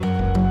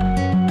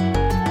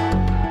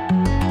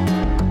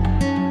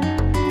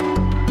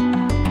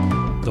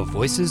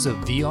Voices of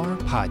VR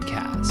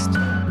podcast.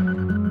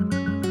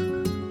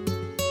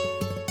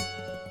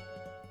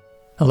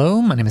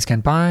 Hello, my name is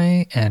Ken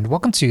Pai, and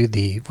welcome to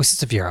the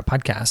Voices of VR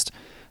podcast.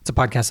 It's a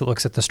podcast that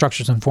looks at the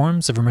structures and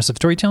forms of immersive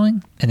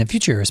storytelling and the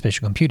future of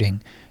spatial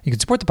computing. You can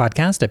support the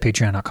podcast at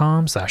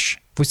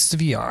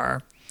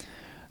patreon.com/voicesofvr.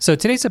 So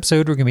today's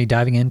episode, we're going to be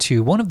diving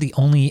into one of the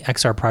only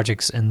XR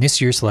projects in this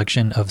year's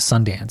selection of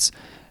Sundance.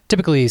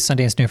 Typically,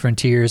 Sundance New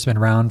Frontiers have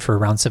been around for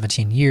around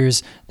 17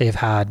 years. They've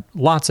had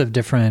lots of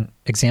different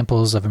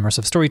examples of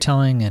immersive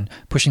storytelling and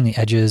pushing the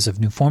edges of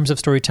new forms of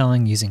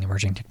storytelling using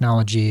emerging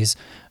technologies,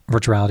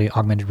 virtual reality,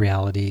 augmented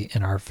reality,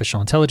 and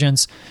artificial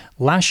intelligence.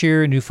 Last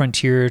year, New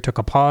Frontier took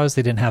a pause.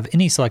 They didn't have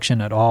any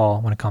selection at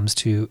all when it comes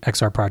to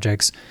XR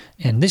projects.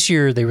 And this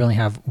year, they really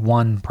have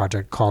one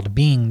project called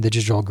Being the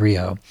Digital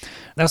Griot.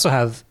 They also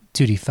have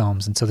 2D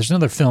films. And so there's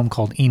another film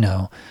called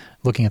Eno,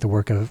 looking at the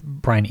work of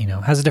Brian Eno.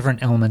 It has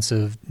different elements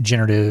of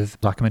generative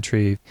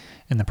documentary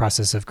in the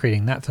process of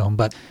creating that film.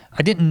 But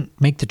I didn't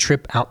make the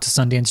trip out to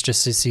Sundance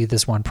just to see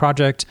this one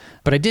project,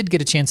 but I did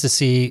get a chance to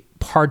see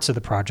parts of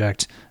the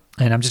project.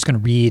 And I'm just going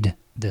to read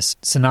this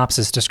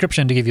synopsis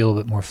description to give you a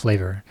little bit more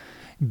flavor.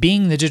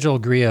 Being the Digital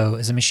Griot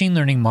is a machine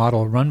learning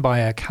model run by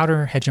a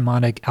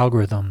counter-hegemonic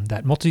algorithm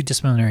that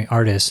multidisciplinary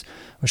artist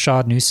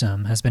Rashad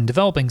Newsom has been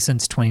developing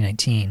since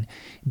 2019.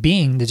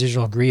 Being the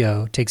Digital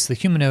Griot takes the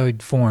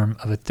humanoid form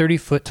of a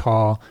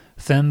 30-foot-tall,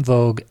 femme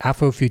vogue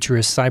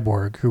Afrofuturist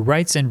cyborg who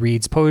writes and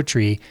reads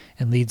poetry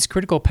and leads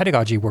critical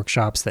pedagogy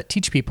workshops that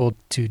teach people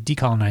to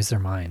decolonize their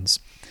minds.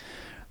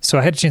 So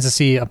I had a chance to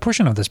see a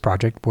portion of this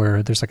project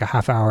where there's like a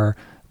half-hour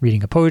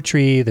reading of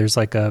poetry. There's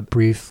like a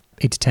brief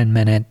 8 to 10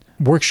 minute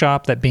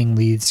workshop that Bing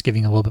leads,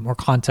 giving a little bit more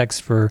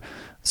context for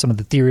some of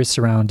the theorists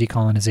around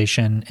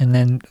decolonization. And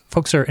then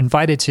folks are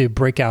invited to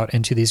break out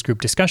into these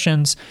group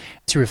discussions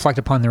to reflect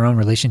upon their own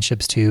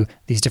relationships to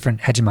these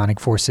different hegemonic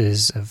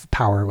forces of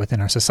power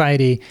within our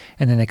society.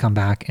 And then they come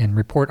back and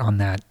report on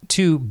that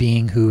to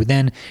Bing, who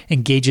then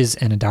engages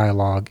in a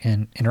dialogue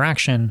and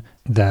interaction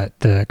that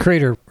the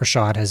creator,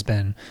 Rashad, has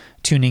been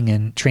tuning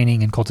and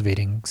training and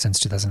cultivating since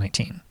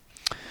 2019.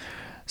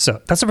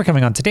 So that's what we're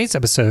covering on today's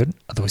episode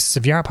of the Voices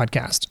of VR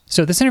podcast.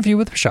 So this interview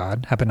with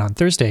Rashad happened on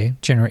Thursday,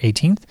 January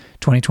 18th,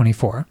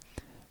 2024.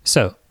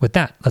 So with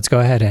that, let's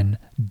go ahead and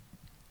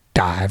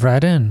dive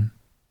right in.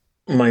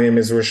 My name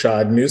is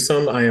Rashad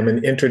Newsom. I am an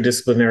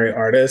interdisciplinary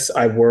artist.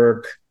 I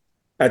work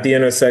at the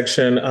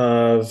intersection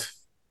of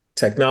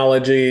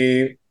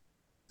technology,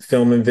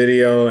 film and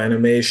video,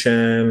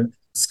 animation,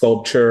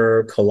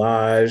 sculpture,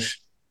 collage,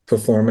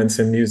 performance,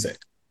 and music.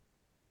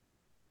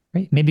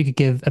 Great. Maybe you could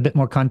give a bit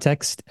more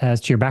context as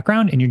to your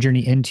background and your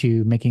journey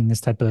into making this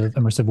type of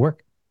immersive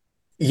work.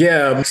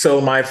 Yeah. So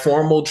my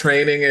formal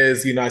training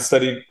is, I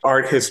studied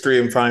art history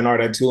and fine art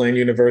at Tulane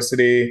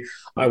University.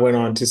 I went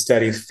on to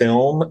study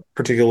film,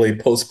 particularly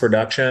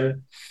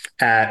post-production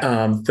at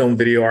Film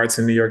Video Arts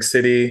in New York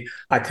City.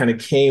 I kind of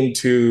came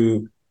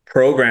to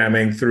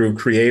programming through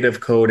creative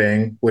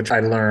coding, which I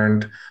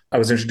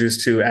was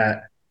introduced to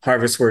at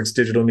Harvestworks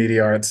Digital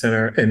Media Arts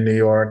Center in New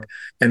York.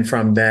 And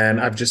from then,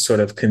 I've just sort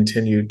of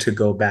continued to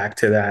go back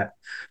to that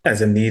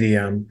as a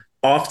medium,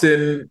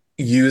 often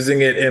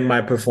using it in my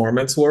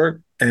performance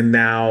work, and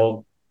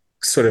now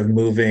sort of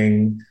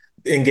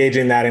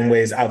engaging that in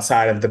ways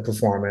outside of the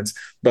performance.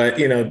 But,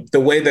 the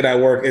way that I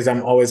work is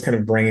I'm always kind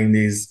of bringing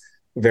these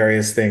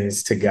various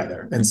things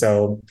together. And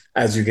so,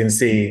 as you can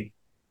see,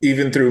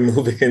 even through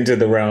moving into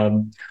the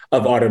realm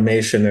of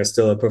automation, there's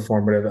still a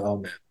performative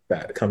element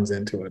that comes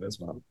into it as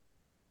well.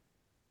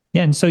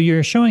 Yeah, and so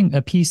you're showing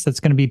a piece that's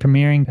going to be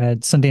premiering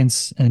at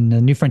Sundance in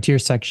the New Frontier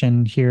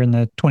section here in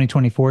the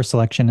 2024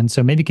 selection. And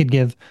so maybe you could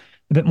give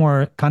a bit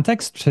more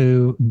context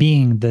to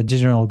Being the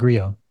Digital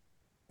Griot.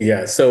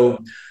 Yeah,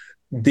 so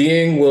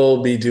Being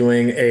will be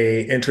doing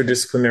a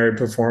interdisciplinary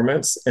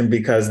performance. And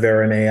because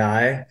they're an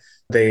AI,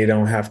 they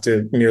don't have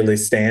to merely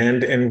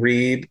stand and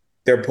read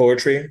their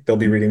poetry. They'll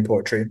be reading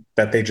poetry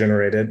that they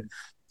generated.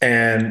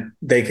 And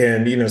they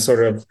can,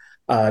 sort of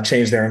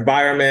change their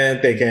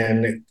environment. They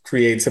can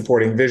create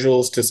supporting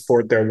visuals to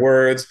support their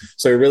words.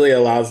 So it really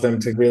allows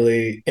them to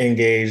really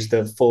engage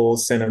the full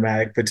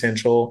cinematic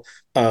potential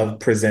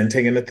of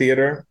presenting in the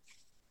theater.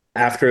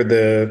 After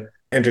the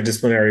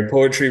interdisciplinary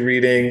poetry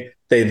reading,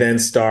 they then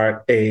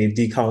start a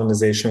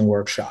decolonization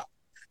workshop.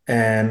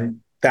 And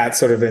that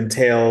sort of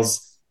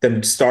entails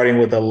them starting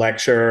with a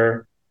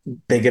lecture.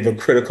 They give a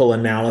critical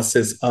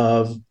analysis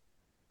of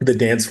the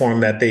dance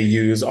form that they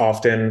use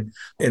often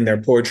in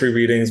their poetry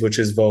readings, which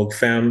is Vogue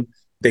Femme.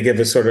 They give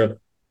a sort of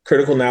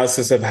critical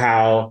analysis of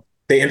how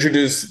they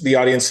introduce the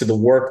audience to the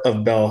work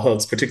of Bell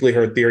Hooks, particularly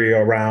her theory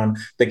around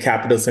the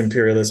capitalist,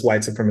 imperialist,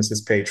 white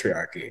supremacist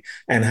patriarchy,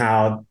 and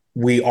how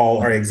we all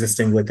are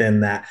existing within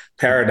that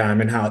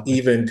paradigm, and how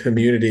even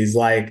communities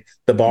like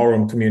the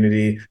ballroom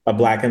community, a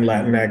Black and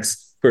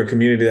Latinx queer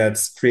community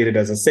that's created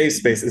as a safe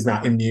space, is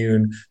not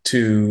immune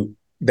to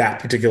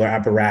that particular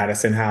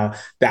apparatus and how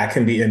that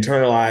can be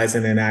internalized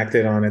and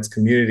enacted on its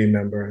community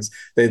members.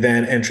 They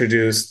then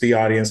introduce the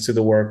audience to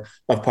the work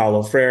of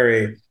Paulo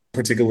Freire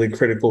particularly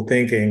critical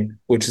thinking,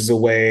 which is a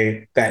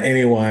way that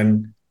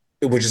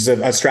which is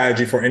a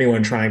strategy for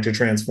anyone trying to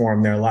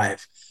transform their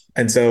life.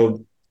 And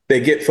so they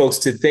get folks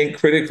to think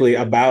critically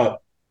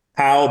about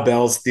how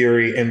Bell's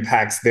theory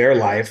impacts their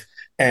life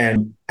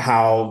and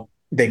how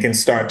they can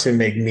start to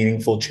make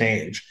meaningful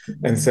change.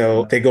 And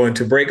so they go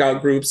into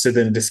breakout groups to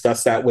then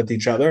discuss that with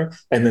each other.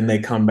 And then they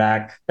come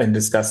back and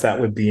discuss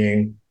that with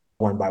being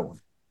one by one.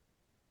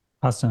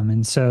 Awesome.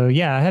 And so,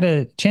 yeah, I had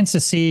a chance to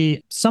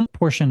see some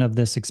portion of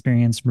this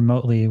experience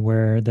remotely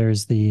where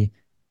there's the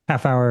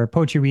half-hour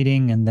poetry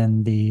reading and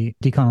then the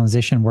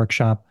decolonization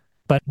workshop.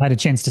 But I had a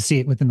chance to see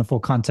it within the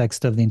full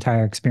context of the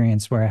entire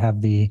experience where I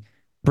have the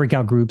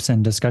breakout groups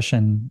and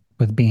discussion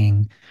with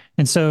being.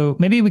 And so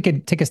maybe we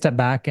could take a step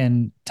back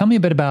and tell me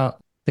a bit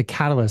about the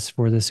catalyst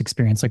for this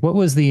experience. Like, what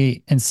was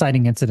the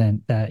inciting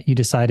incident that you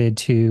decided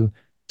to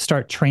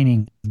start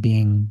training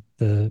being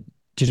the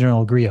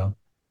General Griot?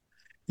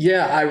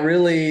 Yeah, I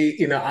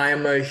really, I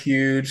am a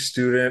huge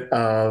student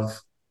of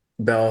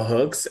bell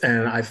hooks,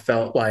 and I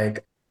felt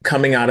like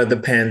coming out of the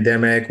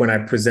pandemic when I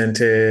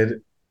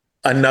presented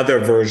another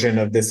version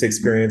of this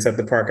experience at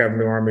the Park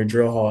Avenue Army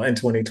Drill Hall in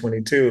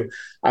 2022,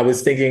 I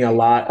was thinking a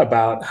lot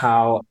about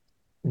how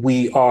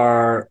we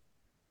are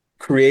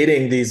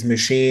creating these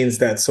machines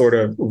that sort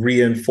of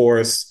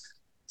reinforce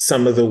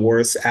some of the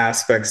worst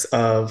aspects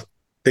of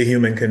the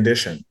human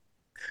condition.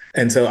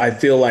 And so I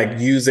feel like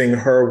using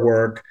her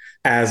work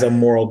as a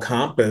moral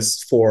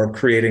compass for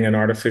creating an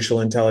artificial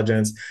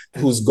intelligence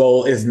whose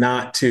goal is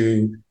not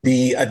to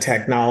be a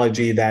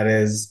technology that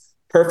is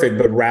perfect,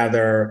 but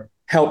rather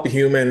help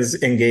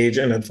humans engage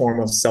in a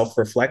form of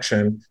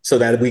self-reflection so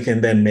that we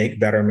can then make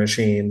better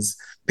machines.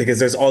 Because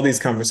there's all these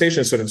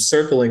conversations sort of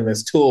circling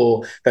this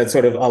tool that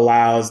sort of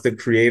allows the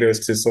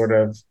creators to sort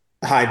of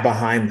hide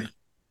behind them.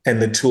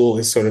 And the tool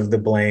is sort of the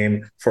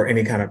blame for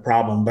any kind of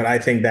problem. But I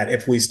think that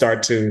if we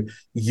start to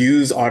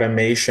use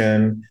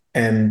automation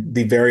and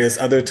the various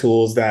other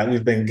tools that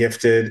we've been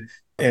gifted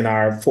in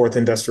our fourth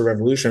industrial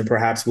revolution,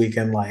 perhaps we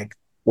can like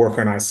work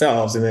on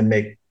ourselves and then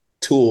make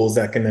tools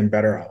that can then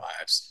better our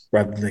lives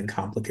rather than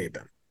complicate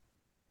them.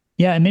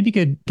 Yeah, and maybe you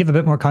could give a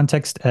bit more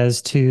context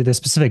as to the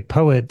specific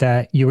poet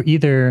that you were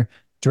either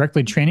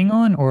directly training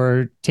on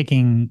or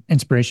taking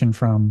inspiration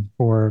from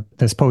for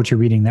this poetry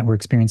reading that we're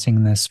experiencing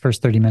in this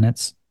first 30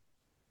 minutes.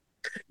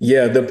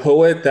 Yeah, the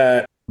poet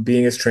that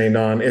Being is trained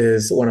on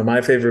is one of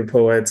my favorite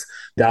poets,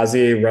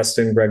 Dazier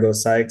Rustin Grego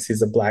Sykes.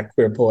 He's a Black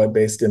queer poet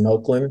based in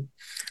Oakland.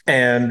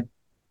 And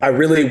I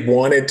really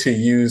wanted to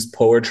use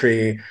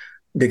poetry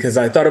because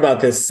I thought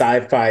about this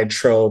sci-fi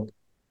trope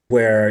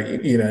where,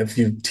 if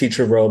you teach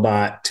a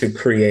robot to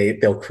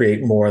create, they'll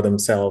create more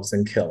themselves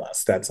and kill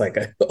us. That's like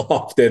a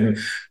often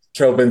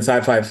trope in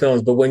sci-fi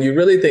films. But when you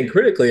really think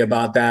critically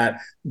about that,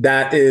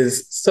 that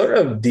is sort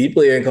of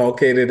deeply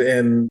inculcated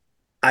in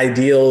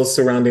ideals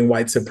surrounding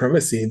white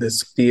supremacy,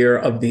 this fear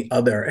of the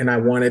other. And I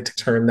wanted to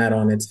turn that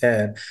on its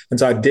head. And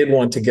so I did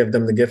want to give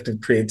them the gift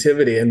of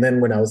creativity. And then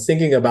when I was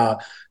thinking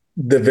about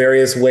the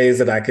various ways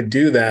that I could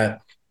do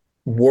that,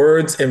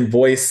 words and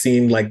voice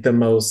seemed like the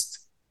most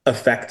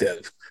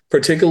effective,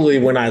 particularly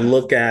when I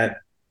look at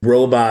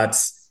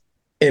robots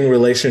in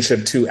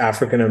relationship to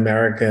African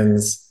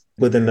Americans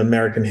within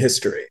American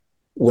history.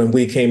 When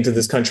we came to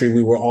this country,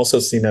 we were also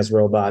seen as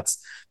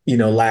robots,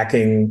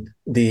 lacking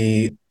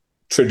the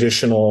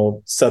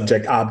traditional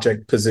subject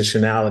object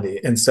positionality.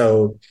 And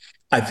so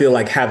I feel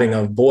like having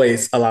a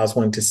voice allows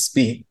one to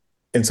speak.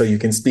 And so you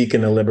can speak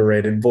in a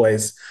liberated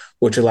voice,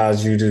 which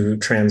allows you to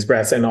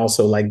transgress and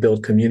also like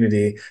build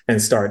community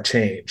and start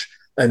change.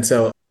 And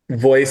so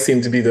voice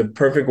seemed to be the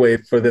perfect way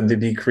for them to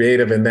be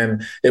creative. And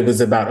then it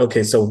was about,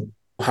 okay, so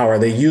how are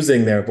they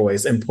using their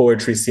voice? And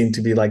poetry seemed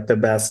to be like the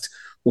best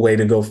way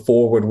to go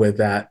forward with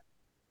that.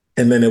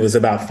 And then it was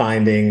about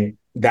finding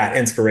that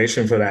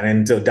inspiration for that.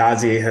 And so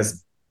Dazier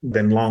has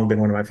long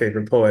been one of my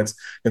favorite poets.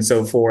 And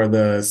so for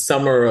the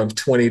summer of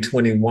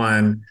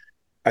 2021,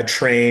 I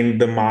trained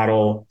the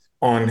model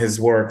on his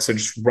work. So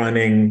just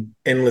running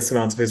endless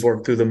amounts of his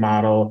work through the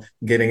model,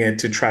 getting it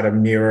to try to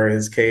mirror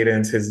his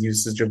cadence, his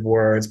usage of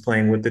words,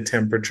 playing with the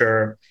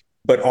temperature,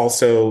 but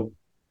also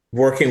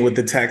working with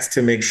the text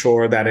to make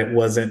sure that it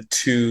wasn't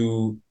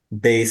too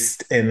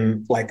based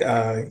in like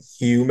a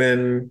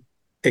human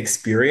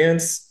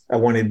experience. I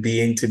wanted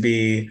being to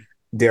be,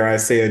 dare I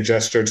say, a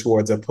gesture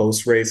towards a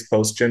post-race,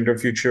 post-gender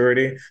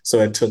futurity. So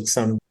it took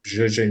some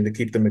zhuzhing to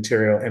keep the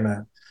material in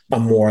a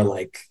more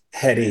like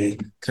heady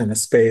kind of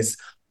space.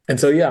 And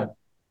so, yeah.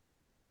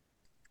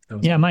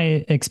 Yeah,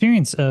 my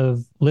experience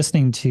of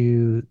listening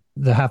to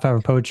the half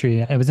hour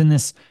poetry, I was in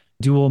this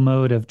dual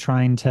mode of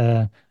trying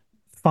to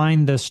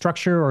find the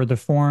structure or the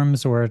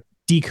forms or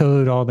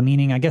decode all the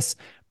meaning. I guess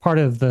part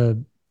of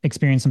the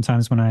experience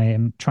sometimes when I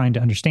am trying to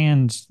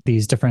understand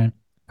these different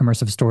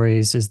immersive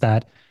stories is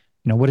that,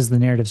 what is the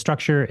narrative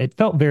structure? It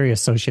felt very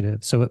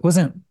associative. So it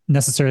wasn't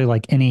necessarily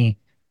like any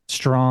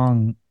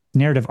strong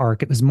narrative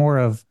arc. It was more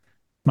of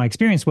my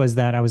experience was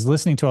that I was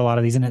listening to a lot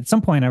of these. And at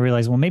some point I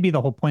realized, well, maybe the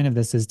whole point of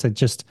this is to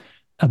just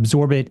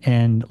absorb it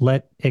and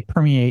let it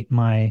permeate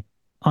my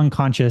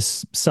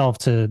unconscious self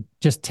to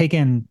just take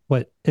in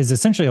what is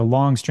essentially a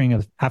long string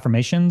of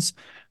affirmations,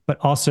 but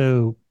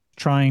also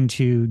trying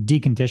to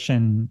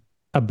decondition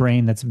a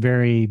brain that's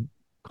very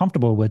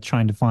comfortable with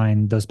trying to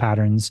find those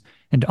patterns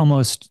and to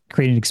almost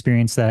create an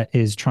experience that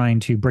is trying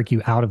to break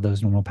you out of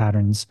those normal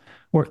patterns,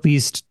 or at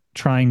least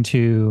trying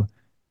to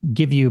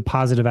give you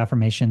positive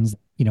affirmations.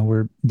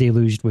 We're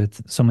deluged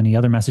with so many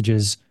other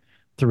messages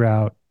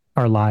throughout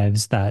our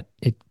lives that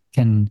it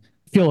can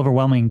feel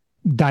overwhelming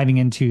diving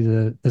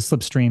into the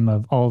slipstream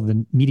of all of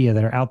the media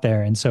that are out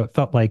there. And so it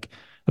felt like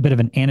a bit of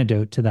an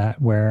antidote to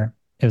that, where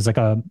it was like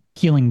a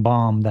healing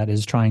balm that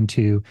is trying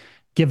to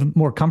give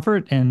more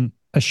comfort and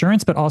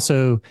assurance, but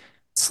also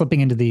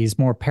slipping into these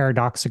more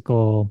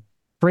paradoxical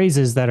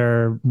phrases that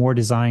are more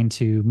designed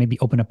to maybe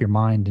open up your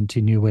mind into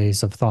new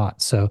ways of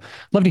thought. So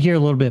love to hear a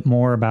little bit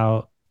more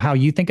about how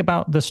you think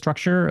about the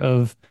structure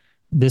of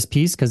this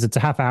piece, because it's a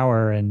half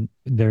hour and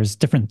there's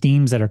different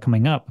themes that are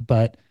coming up,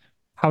 but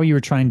how you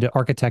were trying to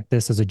architect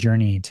this as a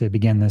journey to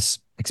begin this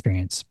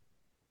experience.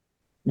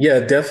 Yeah,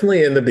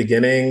 definitely in the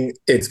beginning,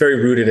 it's very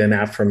rooted in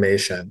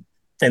affirmation.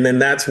 And then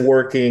that's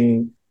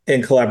working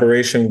in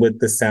collaboration with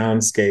the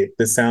soundscape.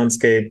 The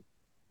soundscape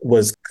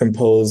was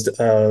composed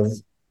of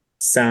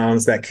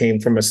sounds that came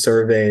from a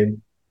survey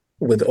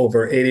with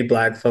over 80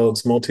 Black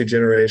folks,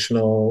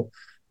 multi-generational,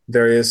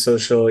 various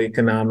social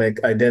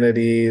economic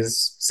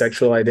identities,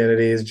 sexual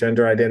identities,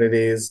 gender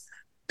identities,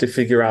 to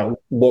figure out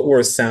what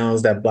were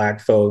sounds that Black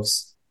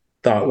folks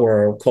thought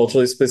were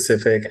culturally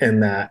specific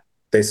and that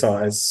they saw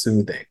as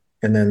soothing.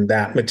 And then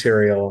that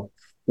material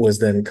was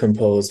then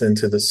composed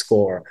into the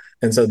score.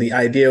 And so the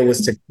idea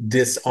was to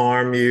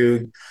disarm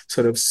you,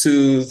 sort of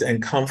soothed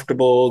and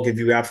comfortable, give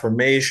you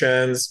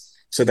affirmations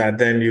so that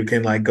then you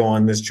can like go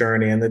on this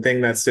journey. And the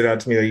thing that stood out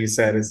to me that you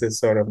said is this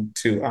sort of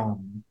to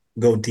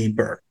go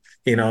deeper.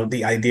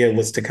 The idea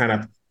was to kind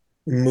of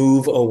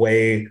move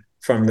away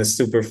from the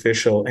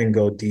superficial and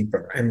go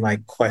deeper and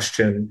like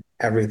question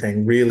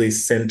everything, really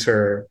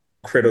center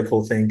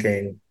critical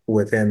thinking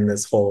within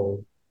this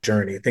whole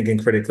journey, thinking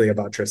critically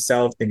about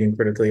yourself, thinking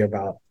critically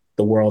about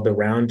the world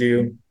around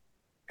you.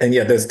 And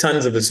yeah, there's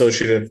tons of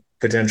associative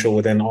potential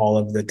within all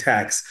of the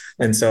texts.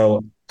 And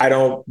so I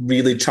don't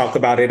really talk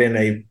about it in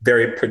a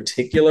very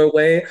particular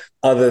way,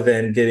 other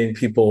than getting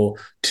people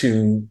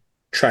to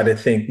try to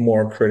think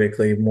more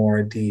critically,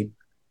 more deep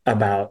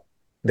about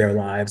their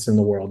lives and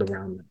the world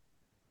around them.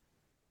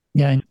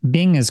 Yeah, and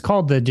Bing is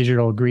called the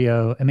digital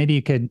griot, and maybe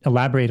you could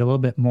elaborate a little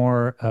bit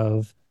more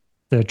of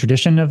the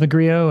tradition of the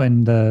griot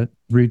and the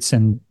roots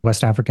in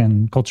West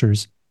African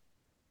cultures.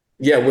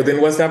 Yeah, within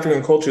West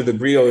African culture, the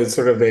griot is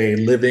sort of a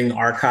living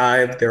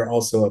archive. They're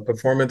also a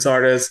performance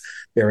artist,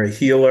 they're a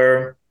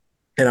healer.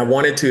 And I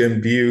wanted to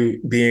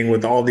imbue being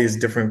with all these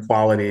different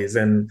qualities.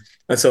 And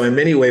so, in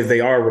many ways, they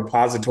are a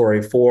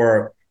repository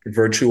for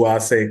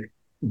virtuosic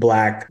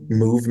Black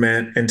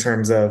movement in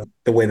terms of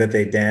the way that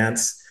they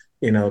dance.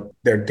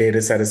 Their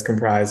data set is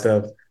comprised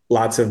of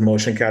lots of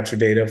motion capture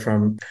data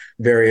from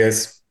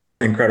various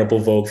incredible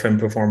Vogue femme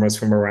performers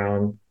from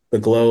around the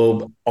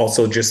globe.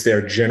 Also, just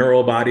their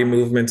general body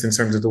movements in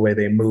terms of the way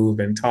they move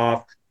and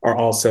talk are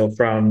also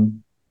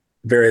from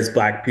various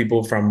Black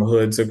people from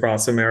hoods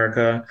across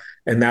America.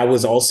 And that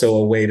was also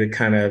a way to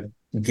kind of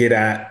get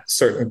at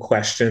certain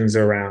questions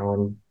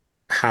around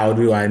how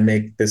do I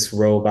make this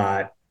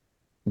robot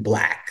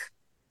Black,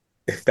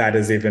 if that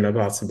is even a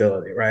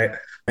possibility, right?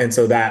 And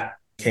so that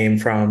came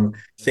from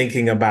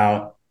thinking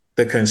about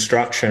the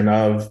construction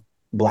of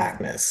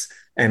Blackness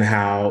and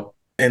how,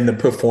 and the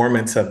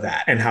performance of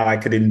that, and how I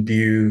could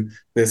imbue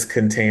this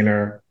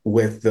container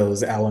with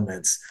those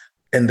elements.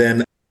 And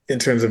then in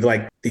terms of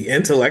like the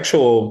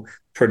intellectual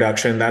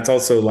production, that's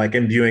also like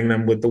imbuing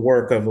them with the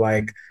work of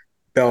like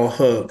Bell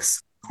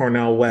Hooks,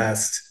 Cornel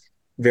West,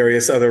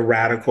 various other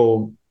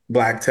radical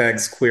Black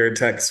texts, queer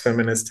texts,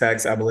 feminist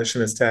texts,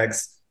 abolitionist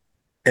texts,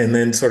 and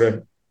then sort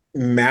of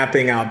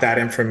mapping out that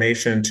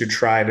information to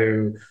try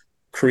to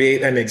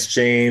create an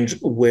exchange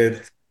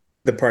with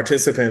the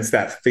participants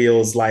that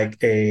feels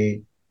like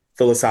a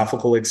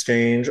philosophical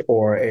exchange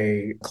or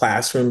a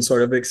classroom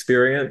sort of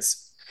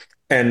experience.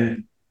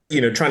 And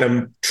trying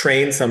to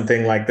train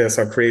something like this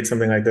or create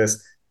something like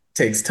this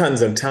takes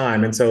tons of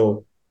time. And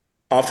so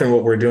often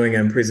what we're doing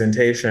in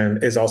presentation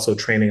is also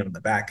training on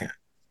the back end.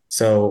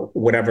 So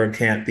whatever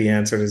can't be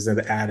answered is then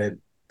added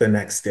the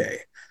next day.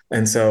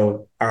 And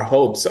so our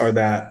hopes are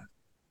that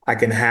I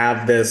can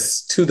have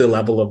this to the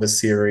level of a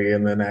series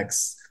in the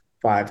next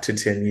 5 to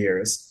 10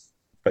 years.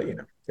 But,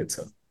 it's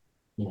a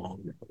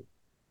long road.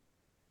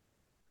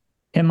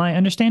 And my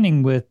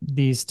understanding with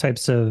these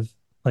types of,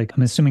 like,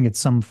 I'm assuming it's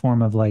some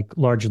form of like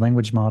large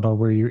language model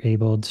where you're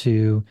able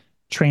to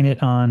train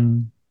it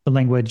on the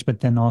language, but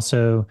then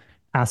also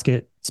ask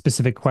it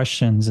specific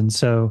questions. And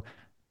so,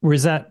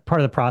 was that part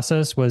of the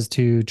process, was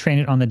to train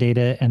it on the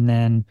data? And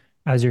then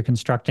as you're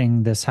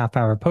constructing this half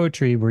hour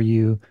poetry, were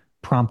you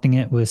prompting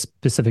it with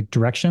specific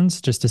directions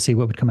just to see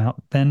what would come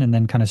out then and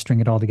then kind of string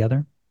it all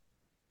together?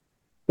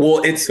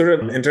 Well, it's sort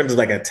of in terms of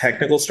like a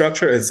technical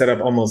structure, it's set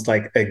up almost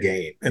like a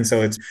game. And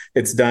so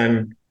it's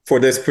done for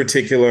this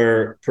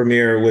particular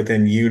premiere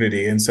within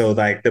Unity. And so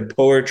like the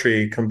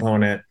poetry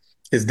component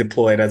is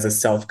deployed as a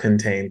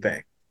self-contained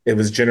thing. It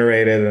was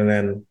generated and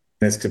then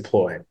it's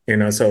deployed,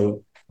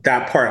 so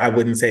that part I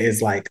wouldn't say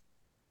is like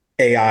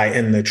AI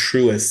in the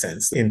truest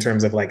sense in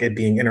terms of like it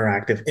being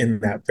interactive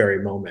in that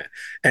very moment.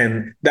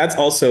 And that's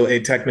also a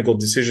technical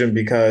decision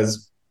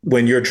because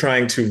when you're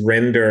trying to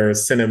render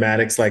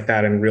cinematics like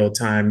that in real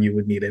time, you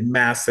would need a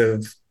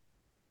massive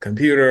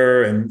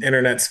computer and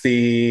internet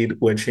speed,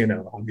 which,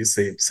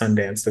 obviously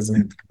Sundance doesn't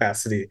have the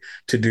capacity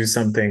to do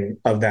something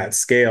of that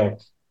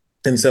scale.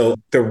 And so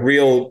the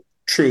real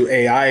true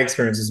AI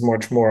experience is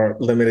much more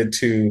limited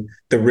to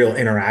the real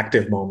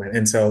interactive moment.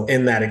 And so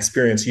in that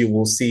experience, you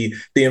will see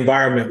the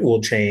environment will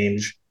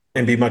change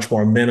and be much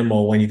more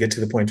minimal when you get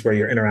to the point where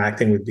you're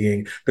interacting with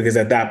being, because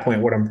at that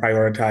point, what I'm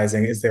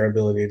prioritizing is their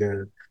ability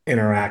to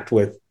interact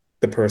with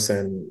the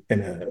person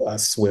in a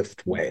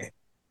swift way.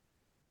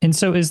 And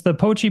so is the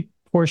poetry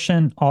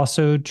portion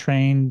also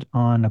trained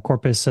on a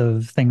corpus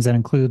of things that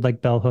include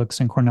like bell hooks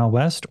and Cornell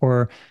West,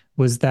 or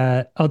was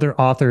that other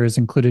authors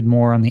included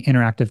more on the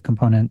interactive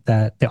component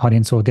that the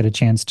audience will get a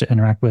chance to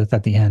interact with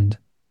at the end?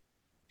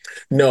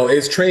 No,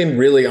 it's trained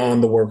really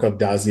on the work of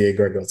Dazier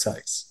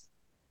Griot.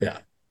 Yeah.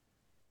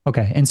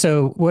 Okay. And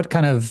so what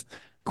kind of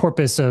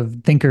corpus of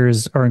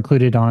thinkers are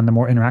included on the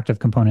more interactive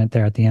component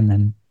there at the end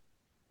then?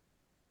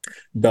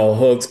 Bell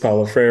hooks,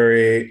 Paulo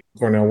Freire,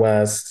 Cornell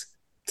West,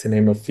 to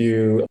name a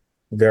few,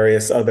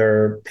 various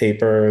other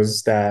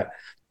papers that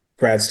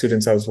grad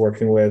students I was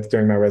working with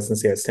during my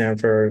residency at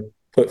Stanford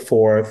put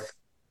forth,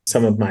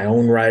 some of my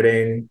own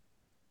writing.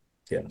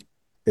 Yeah,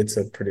 it's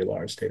a pretty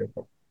large data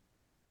book.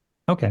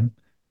 Okay,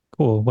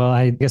 cool. Well,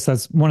 I guess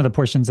that's one of the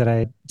portions that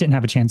I didn't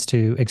have a chance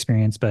to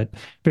experience, but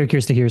very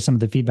curious to hear some of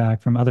the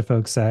feedback from other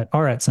folks that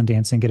are at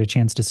Sundance and get a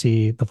chance to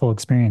see the full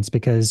experience,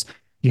 because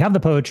you have the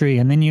poetry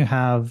and then you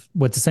have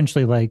what's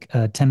essentially like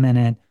a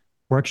 10-minute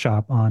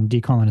workshop on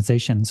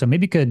decolonization. So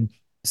maybe you could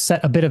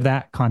set a bit of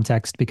that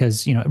context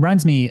because, it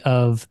reminds me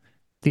of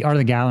The Art of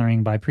the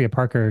Gathering by Priya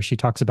Parker. She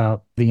talks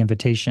about the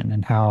invitation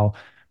and how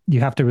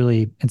you have to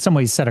really, in some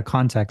ways, set a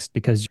context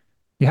because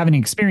you have an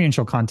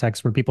experiential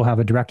context where people have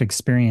a direct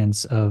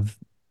experience of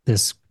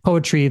this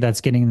poetry that's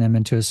getting them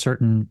into a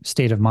certain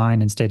state of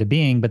mind and state of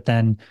being. But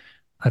then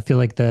I feel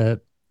like the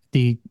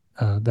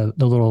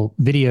little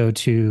video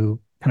to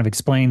kind of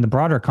explain the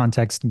broader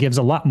context gives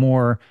a lot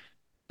more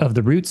of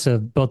the roots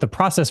of both the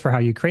process for how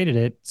you created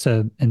it.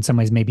 So in some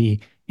ways, maybe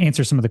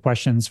answer some of the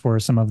questions for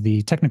some of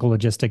the technical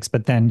logistics,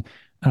 but then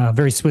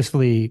very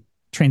swiftly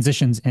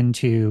transitions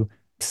into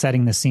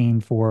setting the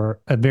scene for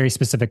a very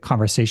specific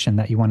conversation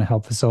that you want to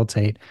help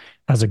facilitate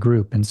as a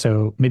group. And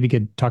so maybe you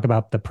could talk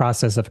about the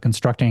process of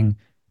constructing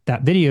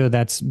that video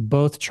that's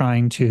both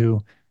trying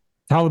to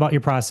tell about your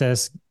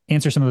process,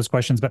 answer some of those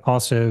questions, but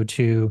also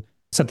to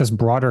set this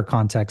broader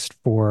context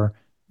for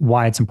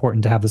why it's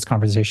important to have this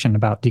conversation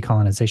about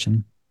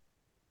decolonization.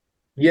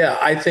 Yeah,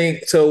 I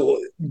think so.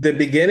 The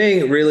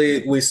beginning,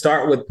 really, we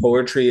start with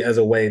poetry as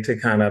a way to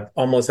kind of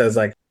almost as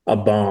like a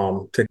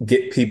bomb to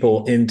get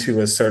people into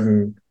a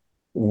certain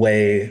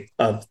way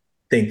of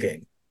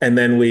thinking. And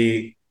then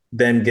we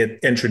then get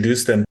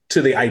introduce them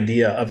to the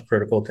idea of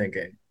critical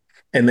thinking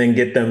and then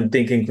get them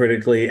thinking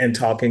critically and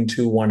talking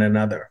to one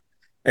another.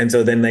 And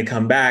so then they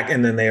come back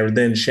and then they are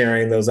then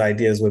sharing those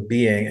ideas with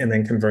being and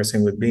then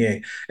conversing with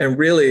being. And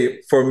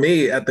really, for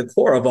me, at the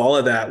core of all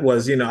of that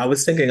was, I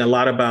was thinking a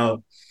lot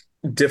about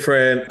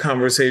different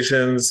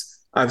conversations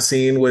I've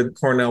seen with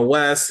Cornell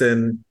West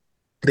and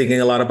thinking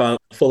a lot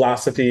about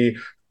philosophy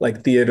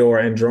like Theodore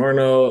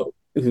Adorno,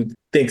 who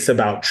thinks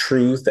about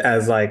truth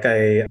as like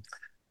an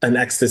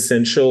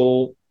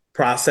existential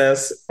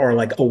process or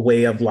like a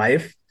way of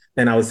life.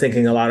 And I was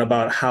thinking a lot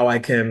about how I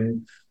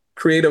can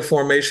create a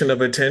formation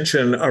of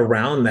attention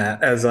around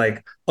that as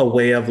like a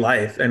way of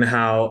life and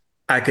how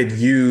I could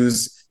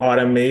use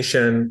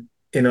automation,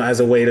 as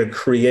a way to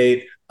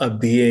create a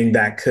being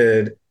that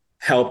could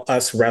help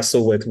us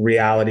wrestle with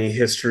reality,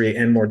 history,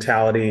 and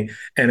mortality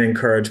and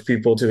encourage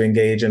people to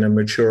engage in a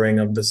maturing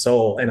of the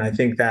soul. And I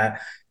think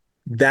that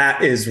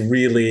is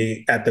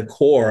really at the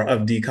core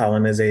of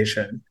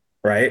decolonization,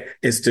 right?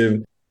 Is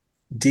to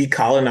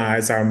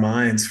decolonize our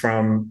minds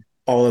from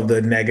all of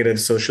the negative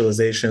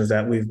socializations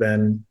that we've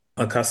been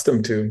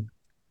accustomed to.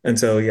 And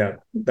so, yeah,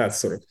 that's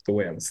sort of the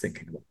way I was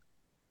thinking about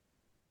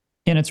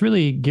it. And it's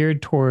really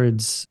geared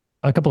towards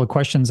a couple of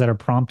questions that are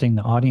prompting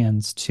the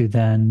audience to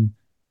then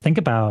think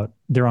about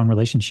their own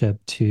relationship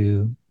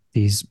to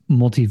these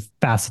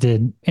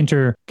multifaceted,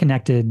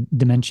 interconnected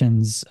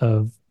dimensions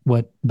of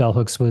what Bell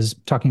Hooks was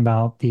talking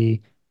about,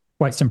 the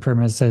white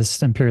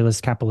supremacist,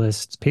 imperialist,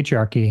 capitalist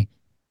patriarchy.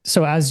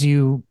 So as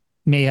you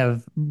may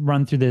have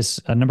run through this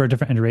a number of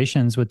different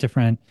iterations with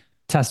different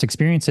test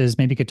experiences,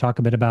 maybe you could talk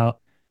a bit about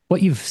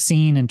what you've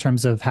seen in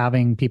terms of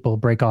having people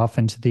break off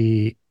into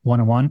the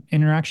one-on-one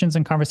interactions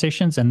and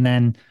conversations, and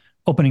then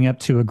opening up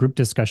to a group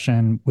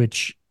discussion,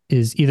 which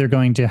is either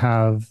going to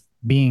have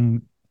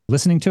being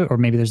listening to it, or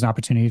maybe there's an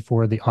opportunity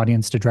for the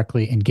audience to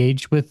directly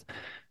engage with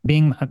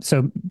Being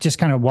so, just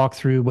kind of walk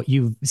through what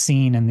you've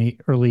seen in the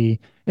early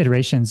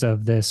iterations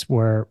of this,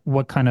 where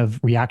what kind of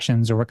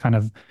reactions or what kind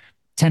of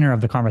tenor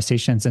of the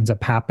conversations ends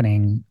up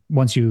happening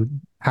once you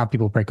have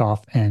people break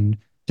off and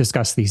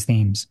discuss these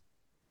themes.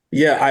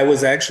 Yeah, I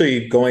was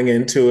actually going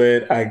into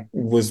it. I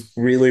was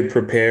really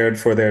prepared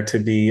for there to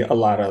be a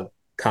lot of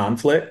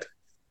conflict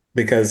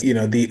because,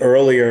 the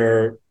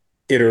earlier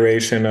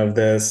iteration of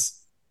this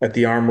at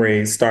the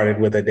Armory started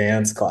with a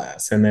dance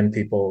class, and then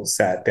people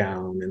sat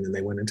down and then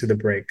they went into the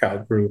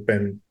breakout group.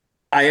 And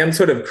I am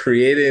sort of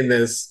creating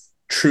this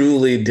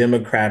truly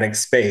democratic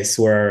space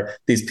where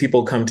these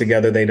people come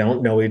together, they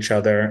don't know each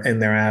other,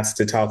 and they're asked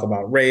to talk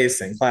about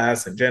race and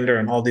class and gender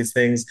and all these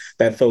things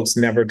that folks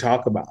never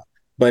talk about.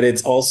 But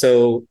it's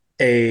also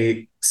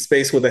a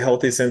space with a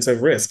healthy sense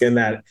of risk in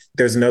that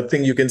there's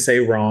nothing you can say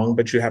wrong,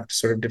 but you have to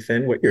sort of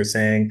defend what you're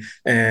saying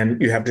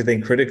and you have to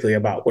think critically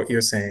about what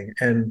you're saying.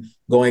 And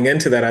going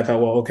into that, I thought,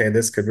 well, okay,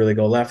 this could really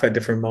go left at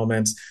different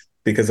moments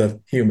because of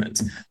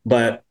humans.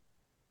 But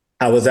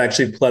I was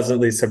actually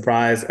pleasantly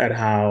surprised at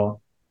how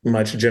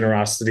much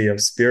generosity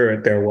of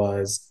spirit there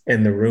was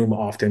in the room.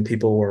 Often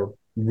people were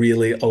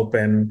really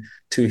open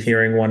to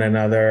hearing one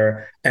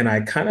another. And I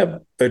kind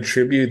of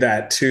attribute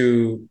that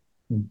to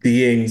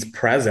being's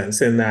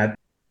presence in that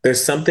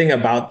there's something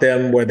about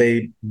them where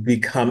they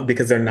become,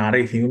 because they're not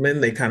a human,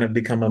 they kind of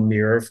become a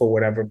mirror for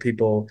whatever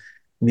people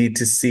need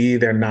to see.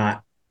 They're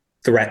not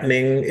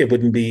threatening. It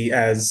wouldn't be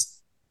as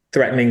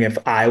threatening if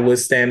I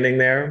was standing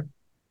there.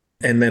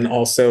 And then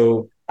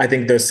also, I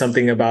think there's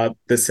something about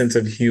the sense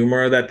of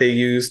humor that they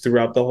use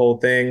throughout the whole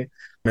thing.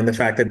 And the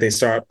fact that they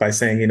start by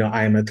saying,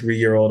 I am a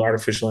 3-year-old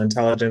artificial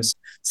intelligence,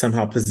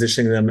 somehow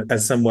positioning them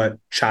as somewhat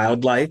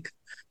childlike,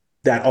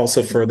 that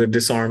also further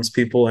disarms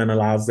people and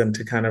allows them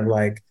to kind of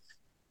like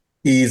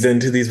ease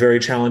into these very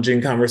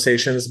challenging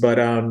conversations. But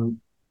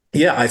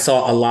yeah, I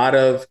saw a lot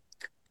of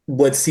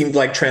what seemed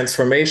like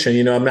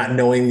transformation. I'm not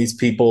knowing these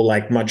people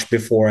like much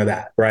before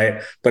that,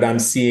 right? But I'm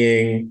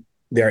seeing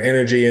their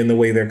energy and the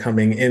way they're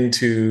coming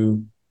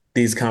into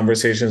these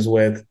conversations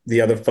with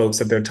the other folks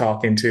that they're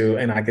talking to.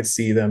 And I could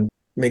see them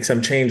make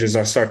some changes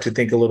or start to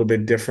think a little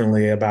bit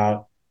differently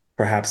about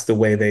perhaps the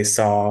way they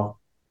saw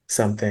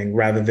something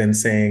rather than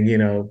saying,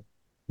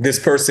 this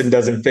person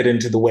doesn't fit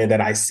into the way that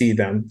I see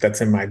them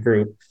that's in my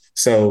group.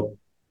 So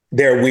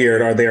they're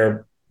weird or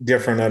they're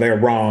different or they're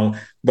wrong.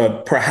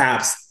 But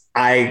perhaps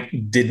I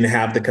didn't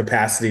have the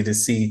capacity to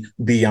see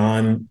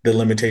beyond the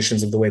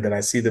limitations of the way that I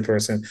see the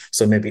person.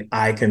 So maybe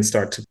I can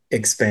start to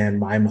expand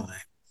my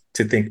mind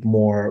to think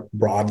more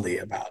broadly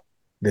about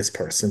this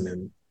person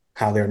and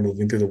how they're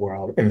moving through the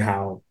world and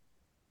how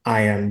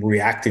I am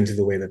reacting to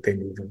the way that they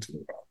move into the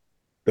world.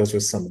 Those were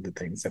some of the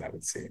things that I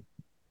would see.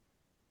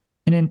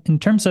 And in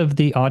terms of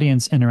the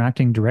audience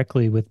interacting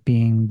directly with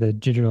being the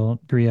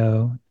digital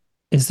griot,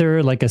 is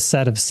there like a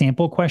set of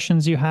sample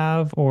questions you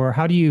have, or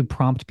how do you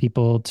prompt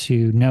people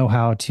to know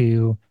how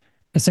to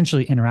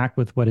essentially interact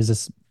with what is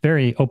this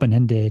very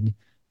open-ended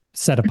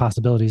set of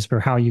possibilities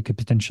for how you could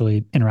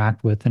potentially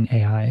interact with an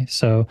AI?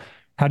 So,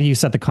 how do you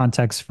set the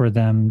context for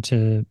them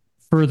to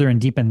further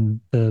and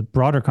deepen the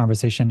broader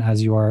conversation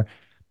as you are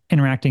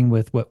interacting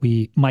with what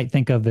we might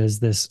think of as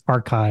this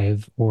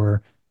archive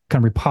or kind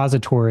of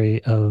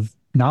repository of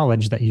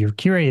knowledge that you've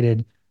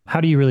curated?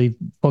 How do you really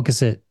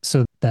focus it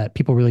so that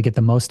people really get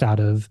the most out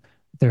of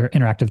their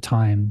interactive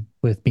time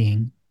with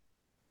being?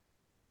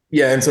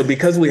 Yeah. And so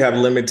because we have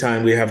limited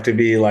time, we have to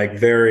be like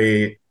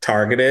very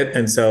targeted.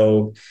 And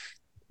so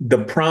the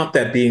prompt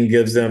that Being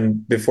gives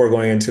them before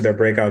going into their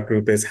breakout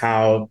group is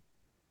how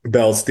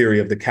Bell's theory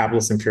of the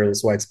capitalist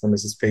imperialist white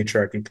supremacist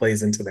patriarchy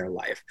plays into their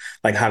life.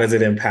 Like, how does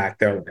it impact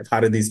their life? How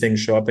do these things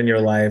show up in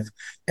your life?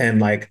 And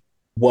like,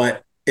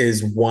 what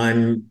is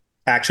one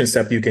action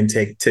step you can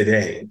take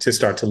today to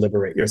start to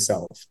liberate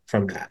yourself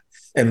from that?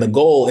 And the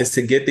goal is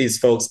to get these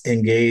folks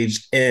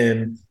engaged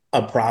in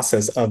a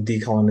process of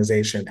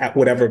decolonization at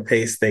whatever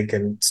pace they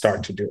can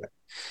start to do it.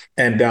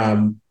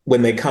 And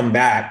when they come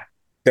back,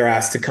 they're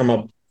asked to come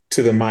up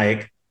to the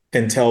mic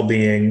and tell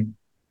Being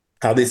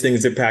how these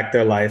things impact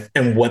their life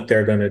and what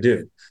they're going to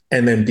do.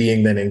 And then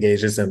Being then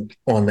engages them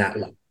on that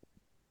level.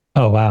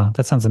 Oh, wow.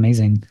 That sounds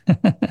amazing.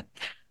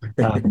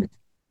 uh,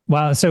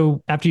 wow.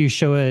 So after you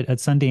show it at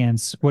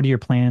Sundance, what are your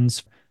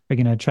plans? Are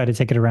you going to try to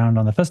take it around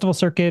on the festival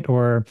circuit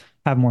or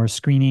have more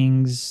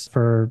screenings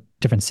for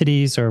different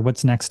cities, or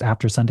what's next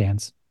after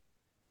Sundance?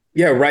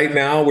 Yeah, right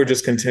now we're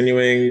just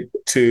continuing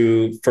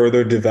to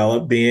further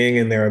develop Being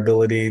and their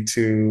ability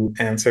to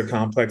answer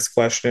complex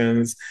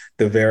questions,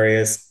 the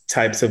various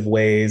types of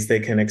ways they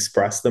can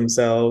express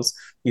themselves.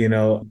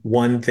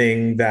 One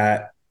thing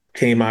that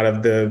came out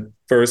of the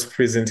first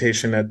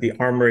presentation at the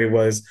Armory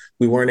was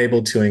we weren't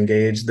able to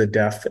engage the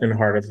deaf and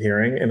hard of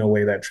hearing in a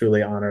way that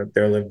truly honored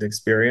their lived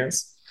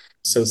experience.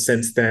 So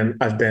since then,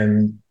 I've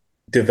been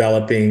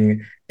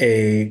developing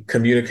a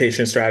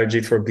communication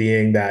strategy for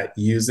Being that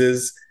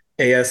uses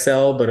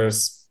ASL, but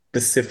is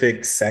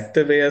specific sect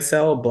of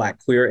ASL,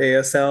 Black queer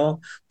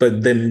ASL,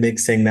 but then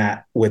mixing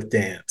that with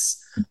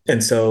dance.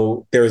 And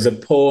so there's a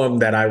poem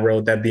that I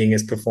wrote that Being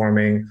is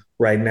performing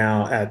right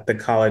now at the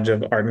College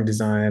of Art and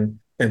Design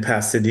in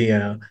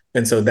Pasadena.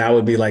 And so that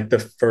would be like the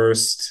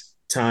first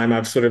time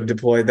I've sort of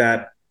deployed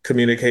that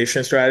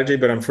communication strategy,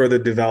 but I'm further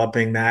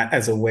developing that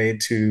as a way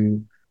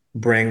to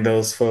bring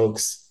those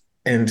folks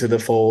into the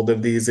fold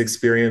of these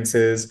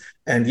experiences.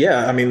 And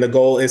yeah, I mean, the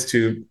goal is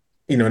to,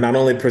 not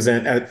only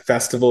present at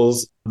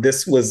festivals.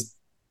 This was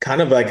kind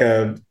of like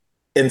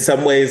in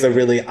some ways, a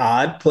really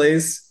odd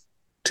place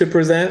to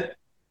present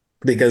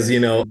because,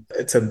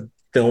 it's a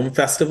film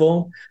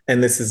festival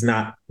and this is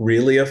not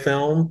really a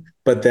film.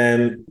 But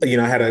then,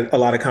 I had a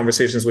lot of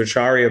conversations with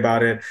Shari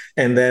about it.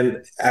 And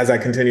then as I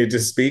continued to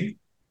speak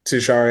to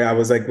Shari, I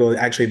was like, well,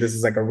 actually, this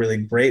is like a really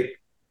great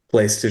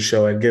place to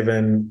show it,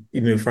 given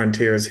New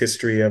Frontier's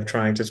history of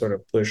trying to sort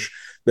of push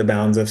the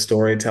bounds of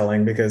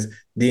storytelling, because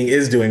Being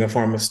is doing a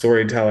form of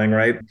storytelling,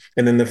 right?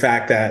 And then the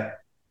fact that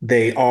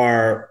they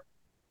are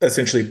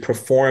essentially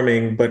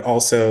performing, but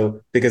also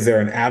because they're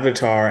an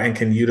avatar and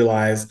can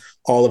utilize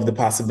all of the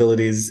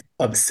possibilities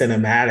of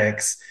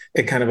cinematics,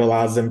 it kind of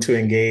allows them to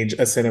engage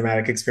a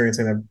cinematic experience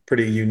in a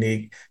pretty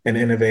unique and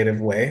innovative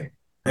way.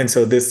 And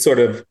so this sort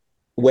of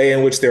way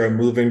in which they're a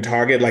moving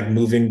target, like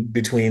moving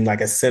between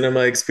like a cinema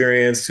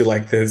experience to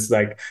like this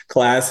like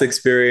class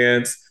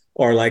experience,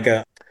 or like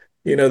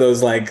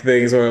those like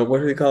things, or what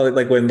do we call it?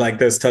 Like when like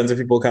there's tons of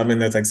people come in,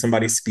 there's like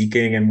somebody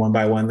speaking and one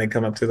by one they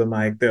come up to the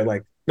mic. They're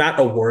like not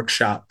a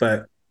workshop,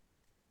 but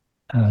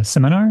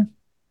Seminar?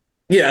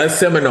 yeah, a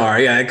seminar.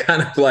 Yeah, it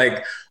kind of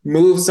like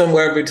moves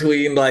somewhere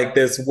between like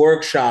this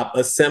workshop,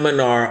 a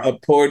seminar, a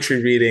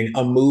poetry reading,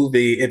 a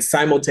movie. It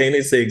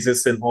simultaneously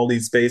exists in all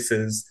these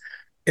spaces.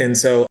 And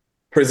so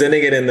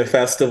presenting it in the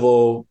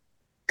festival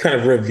kind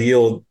of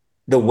revealed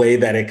the way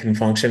that it can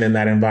function in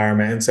that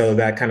environment. And so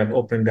that kind of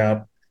opened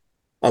up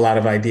a lot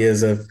of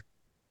ideas of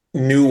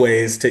new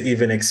ways to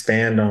even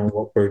expand on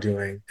what we're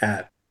doing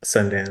at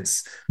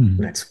Sundance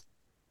next.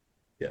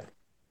 Yeah.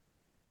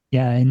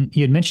 Yeah, and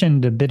you had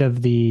mentioned a bit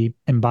of the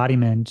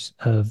embodiment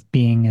of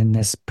being in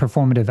this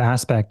performative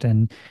aspect.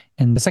 And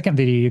in the second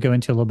video, you go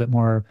into a little bit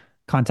more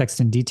context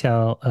and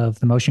detail of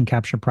the motion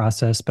capture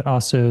process, but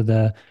also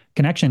the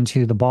connection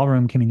to the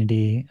ballroom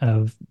community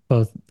of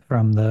both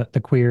from the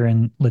queer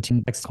and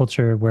Latinx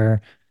culture,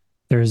 where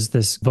there's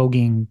this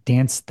voguing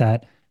dance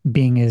that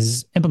Being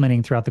is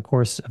implementing throughout the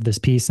course of this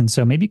piece. And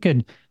so maybe you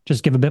could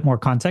just give a bit more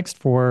context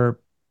for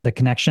the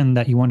connection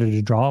that you wanted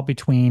to draw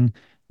between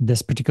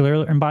this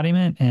particular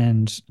embodiment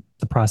and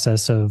the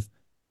process of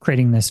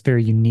creating this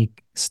very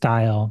unique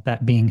style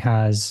that Being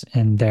has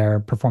in their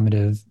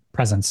performative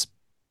presence.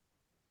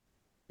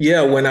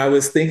 Yeah, when I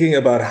was thinking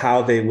about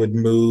how they would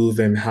move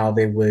and how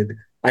they would,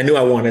 I knew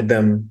I wanted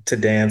them to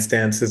dance.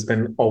 Dance has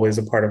been always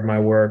a part of my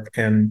work.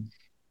 And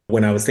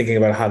when I was thinking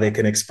about how they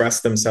can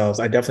express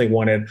themselves, I definitely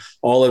wanted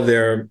all of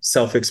their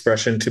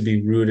self-expression to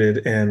be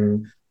rooted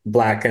in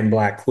Black and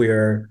Black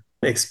queer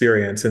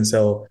experience. And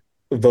so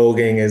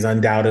voguing is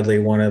undoubtedly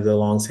one of the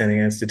longstanding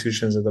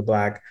institutions of the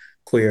Black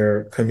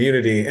queer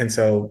community. And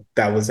so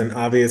that was an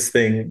obvious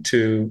thing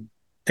to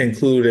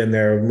include in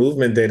their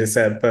movement data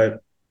set.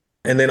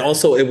 And then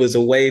also it was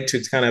a way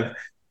to kind of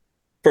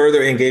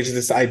further engage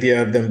this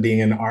idea of them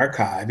being an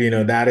archive.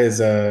 That is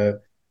a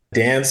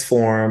dance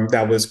form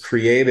that was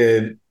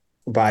created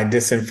by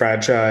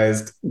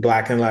disenfranchised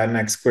Black and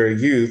Latinx queer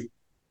youth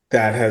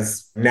that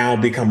has now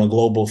become a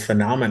global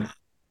phenomenon.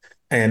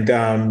 And,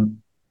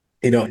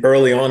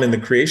 early on in the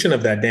creation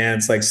of that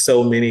dance, like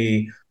so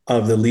many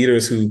of the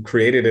leaders who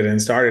created it and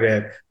started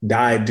it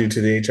died due to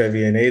the HIV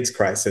and AIDS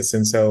crisis.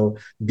 And so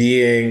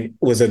Being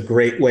was a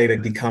great way to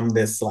become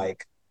this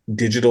like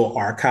digital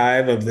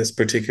archive of this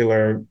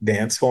particular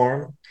dance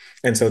form.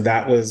 And so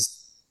that was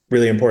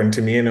really important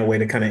to me in a way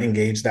to kind of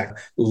engage that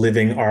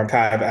living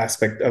archive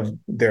aspect of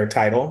their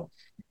title.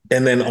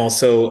 And then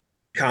also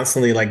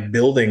constantly like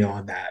building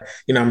on that.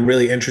 I'm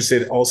really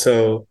interested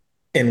also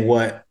in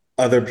what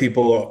other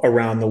people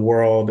around the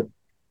world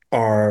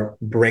are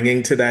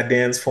bringing to that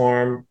dance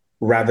form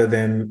rather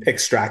than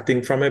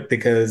extracting from it,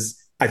 because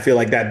I feel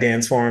like that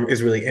dance form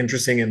is really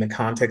interesting in the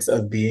context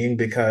of Being,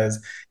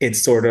 because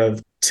it's sort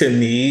of, to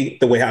me,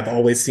 the way I've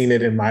always seen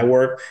it in my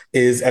work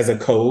is as a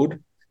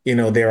code.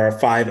 There are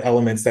 5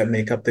 elements that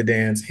make up the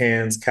dance: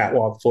 hands,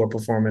 catwalk, floor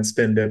performance,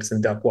 spin dips,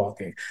 and duck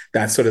walking.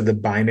 That's sort of the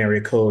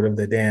binary code of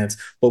the dance.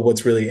 But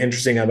what's really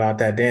interesting about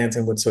that dance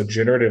and what's so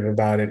generative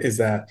about it is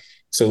that,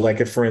 so like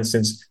if, for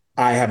instance,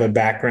 I have a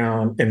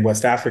background in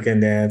West African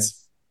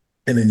dance,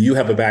 and then you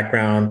have a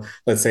background,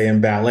 let's say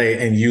in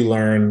ballet, and you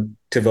learn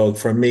to vogue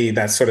from me,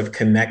 that sort of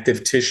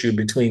connective tissue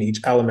between each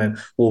element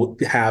will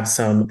have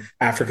some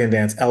African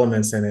dance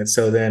elements in it.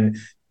 So then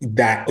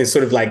that is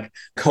sort of like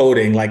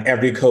coding, like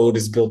every code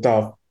is built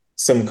off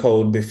some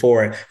code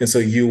before it. And so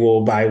you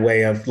will, by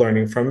way of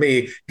learning from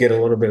me, get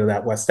a little bit of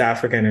that West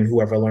African, and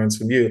whoever learns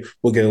from you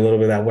will get a little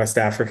bit of that West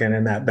African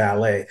and that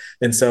ballet.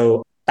 And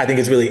so I think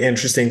it's really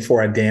interesting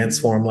for a dance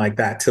form like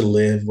that to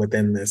live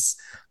within this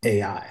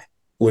AI,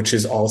 which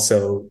is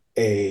also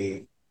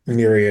a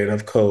myriad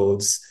of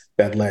codes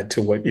that led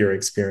to what you're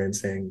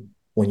experiencing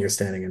when you're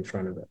standing in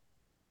front of it.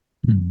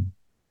 Hmm.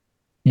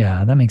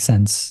 Yeah, that makes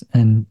sense.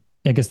 And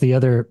I guess the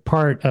other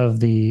part of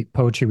the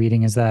poetry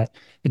reading is that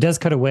it does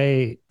cut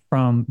away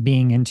from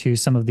being into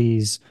some of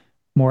these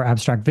more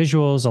abstract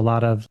visuals, a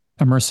lot of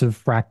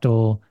immersive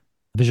fractal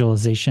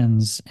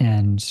visualizations,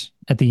 and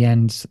at the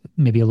end,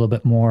 maybe a little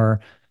bit more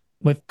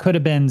what could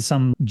have been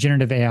some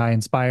generative AI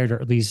inspired,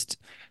 or at least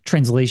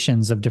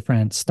translations of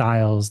different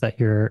styles that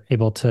you're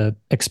able to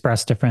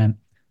express different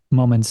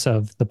moments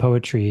of the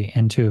poetry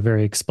into a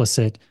very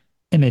explicit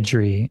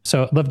imagery.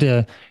 So I'd love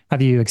to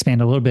have you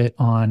expand a little bit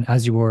on,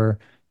 as you were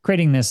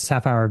creating this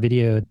half-hour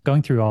video,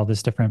 going through all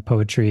this different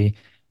poetry,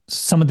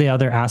 some of the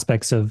other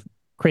aspects of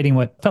creating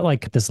what felt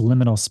like this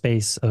liminal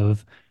space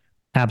of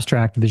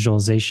abstract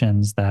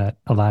visualizations that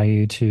allow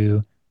you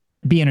to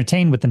be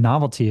entertained with the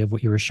novelty of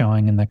what you were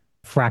showing and the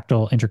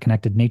fractal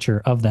interconnected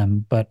nature of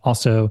them, but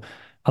also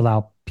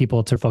allow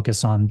people to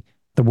focus on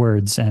the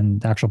words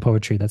and the actual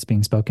poetry that's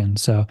being spoken.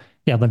 So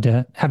yeah, I'd love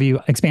to have you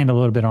expand a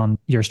little bit on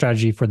your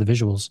strategy for the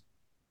visuals.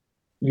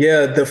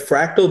 Yeah, the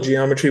fractal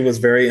geometry was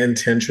very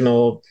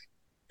intentional.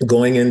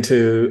 Going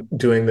into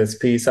doing this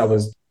piece, I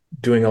was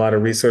doing a lot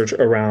of research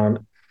around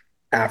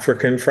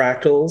African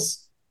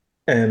fractals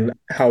and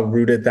how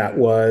rooted that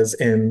was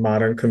in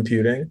modern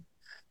computing.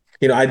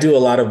 I do a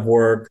lot of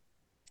work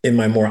in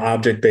my more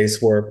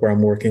object-based work where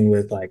I'm working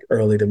with like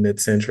early to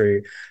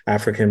mid-century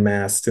African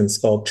masks and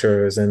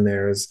sculptures, and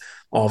there's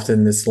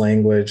often this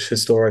language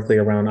historically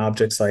around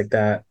objects like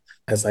that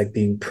as like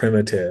being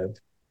primitive,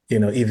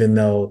 even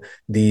though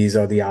these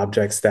are the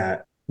objects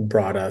that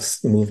brought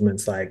us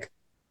movements like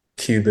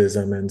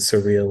cubism and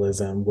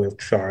surrealism,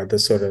 which are the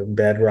sort of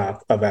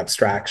bedrock of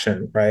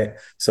abstraction, right?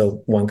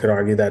 So one could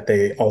argue that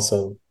they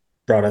also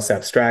brought us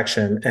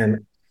abstraction.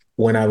 And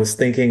when I was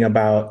thinking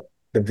about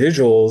the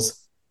visuals,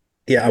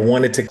 yeah, I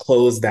wanted to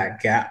close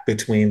that gap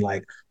between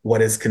like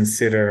what is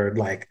considered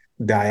like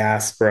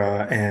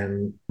diaspora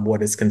and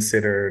what is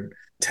considered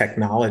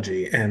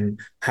technology, and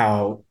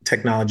how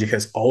technology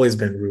has always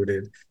been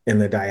rooted in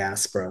the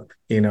diaspora,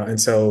 And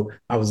so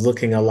I was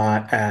looking a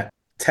lot at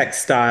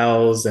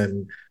textiles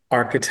and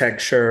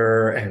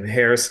architecture and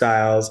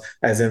hairstyles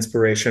as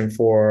inspiration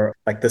for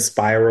like the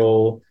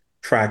spiral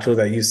fractal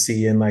that you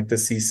see in like the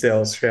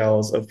seashell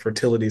shells of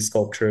fertility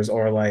sculptures,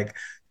 or like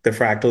the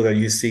fractal that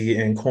you see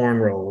in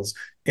cornrows,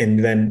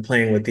 and then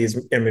playing with these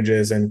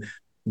images and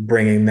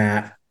bringing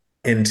that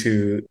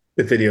into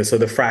the video. So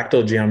the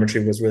fractal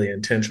geometry was really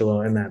intentional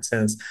in that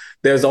sense.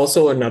 There's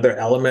also another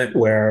element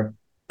where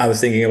I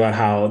was thinking about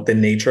how the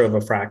nature of a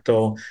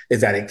fractal is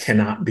that it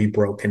cannot be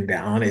broken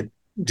down. It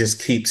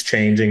just keeps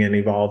changing and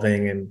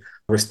evolving and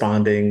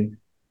responding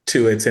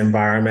to its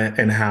environment,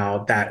 and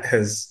how that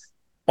has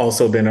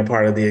also been a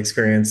part of the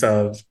experience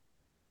of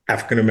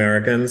African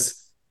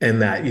Americans,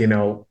 and that,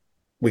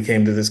 we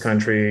came to this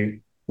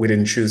country, we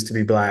didn't choose to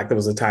be Black. There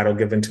was a title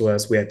given to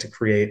us. We had to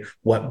create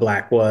what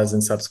Black was,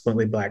 and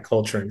subsequently Black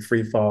culture and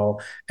free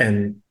fall,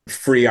 and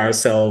free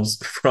ourselves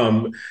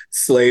from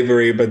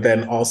slavery, but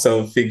then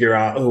also figure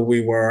out who we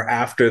were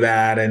after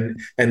that,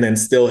 and then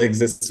still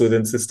exist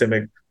within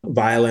systemic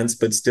violence,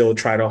 but still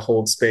try to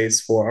hold space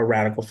for a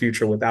radical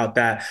future without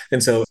that.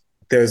 And so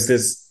there's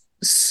this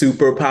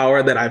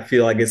superpower that I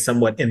feel like is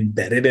somewhat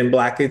embedded in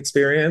Black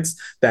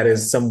experience that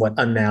is somewhat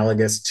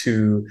analogous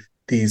to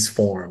these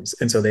forms.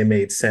 And so they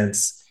made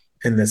sense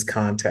in this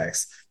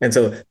context. And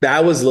so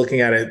that was looking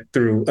at it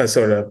through a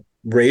sort of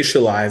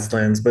racialized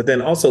lens, but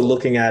then also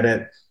looking at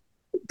it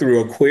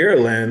through a queer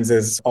lens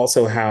is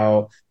also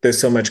how there's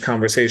so much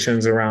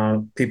conversations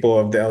around people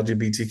of the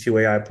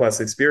LGBTQAI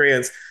plus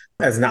experience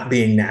as not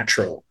being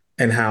natural,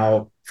 and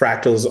how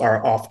fractals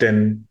are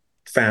often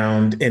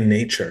found in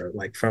nature,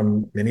 like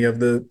from many of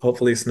the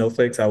hopefully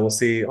snowflakes I will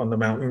see on the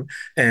mountain,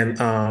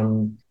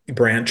 and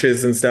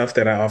branches and stuff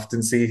that I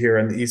often see here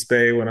in the East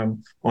Bay when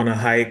I'm on a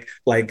hike.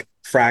 Like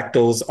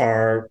fractals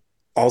are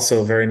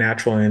also very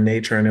natural in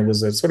nature. And it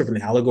was a sort of an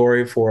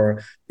allegory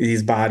for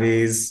these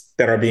bodies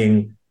that are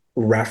being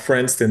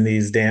referenced in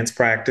these dance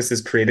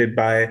practices created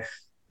by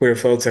queer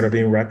folks that are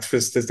being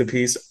referenced as the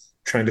piece,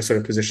 trying to sort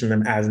of position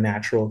them as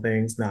natural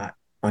things, not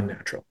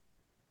unnatural.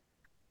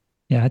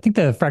 Yeah, I think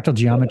the fractal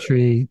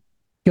geometry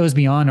goes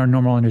beyond our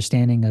normal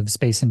understanding of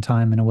space and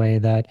time in a way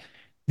that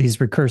these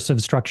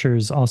recursive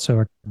structures also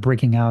are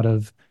breaking out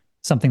of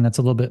something that's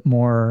a little bit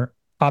more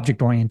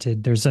object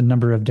oriented. There's a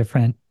number of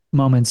different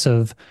moments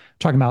of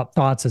talking about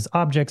thoughts as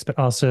objects, but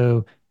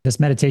also this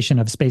meditation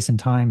of space and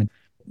time, and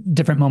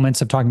different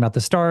moments of talking about the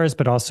stars,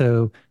 but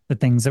also the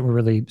things that were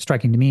really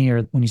striking to me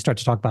are when you start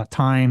to talk about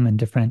time and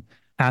different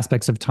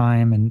aspects of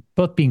time, and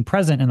both being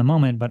present in the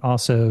moment, but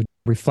also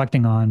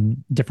reflecting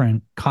on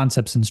different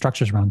concepts and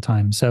structures around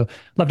time. So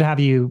love to have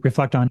you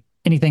reflect on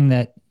anything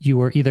that you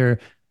were either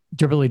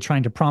deliberately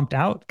trying to prompt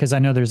out, because I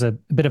know there's a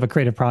bit of a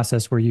creative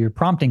process where you're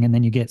prompting and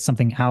then you get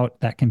something out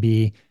that can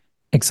be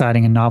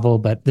exciting and novel,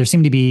 but there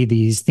seem to be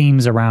these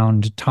themes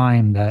around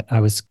time that I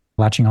was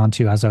latching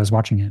onto as I was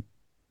watching it.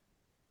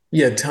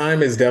 Yeah,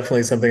 time is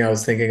definitely something I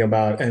was thinking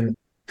about. And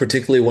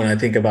particularly when I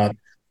think about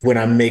when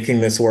I'm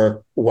making this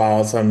work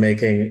whilst I'm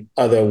making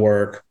other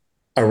work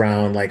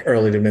around like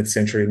early to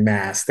mid-century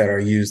masks that are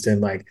used in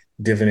like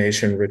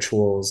divination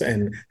rituals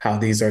and how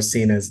these are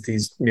seen as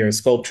these mere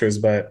sculptures,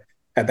 but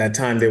at that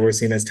time they were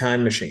seen as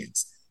time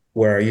machines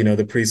where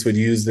the priest would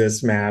use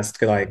this mask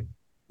to like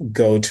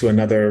go to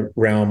another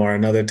realm or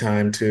another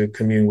time to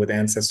commune with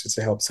ancestors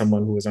to help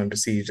someone who was under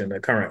siege in the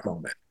current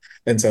moment.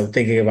 And so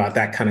thinking about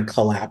that kind of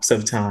collapse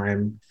of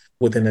time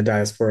within the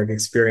diasporic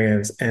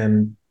experience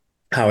and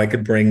how I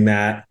could bring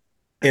that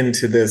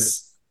into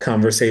this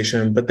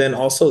conversation, but then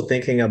also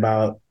thinking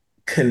about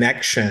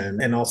connection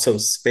and also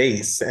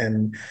space,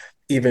 and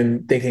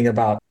even thinking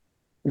about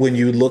when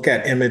you look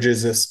at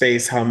images of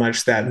space, how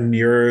much that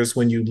mirrors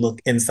when you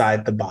look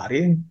inside the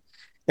body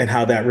and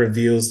how that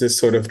reveals this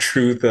sort of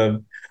truth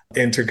of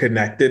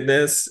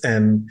interconnectedness.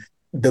 And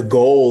the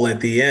goal at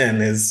the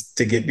end is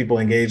to get people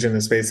engaged in the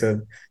space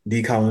of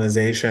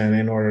decolonization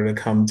in order to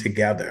come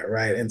together,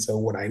 right? And so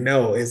what I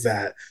know is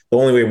that the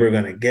only way we're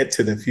going to get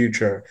to the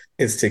future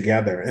is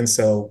together. And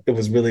so it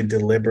was really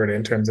deliberate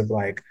in terms of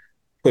like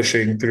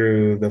pushing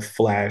through the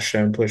flesh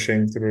and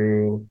pushing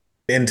through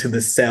into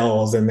the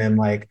cells and then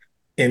like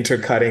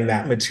intercutting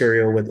that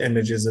material with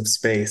images of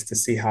space to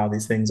see how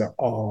these things are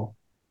all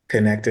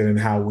connected and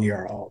how we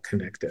are all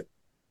connected.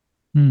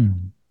 Hmm.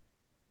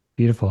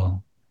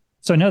 Beautiful.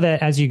 So I know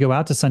that as you go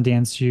out to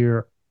Sundance,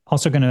 you're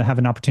also going to have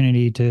an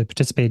opportunity to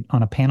participate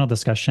on a panel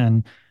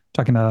discussion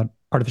talking about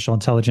artificial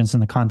intelligence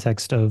in the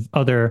context of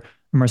other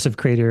immersive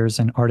creators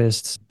and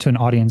artists to an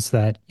audience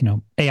that,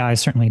 AI has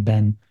certainly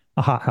been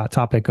a hot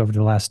topic over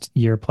the last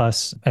year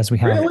plus as we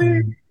have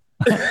Really?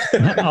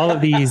 all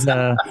of these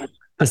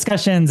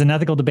discussions and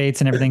ethical debates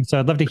and everything. So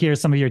I'd love to hear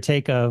some of your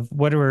take of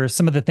what were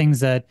some of the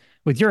things that,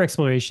 with your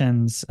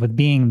explorations, with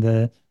being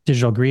the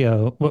digital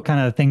griot, what kind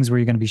of things were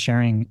you going to be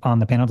sharing on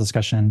the panel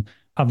discussion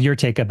of your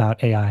take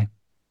about AI?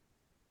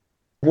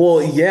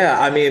 Well, yeah,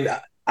 I mean,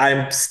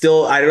 I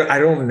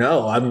don't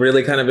know. I'm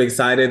really kind of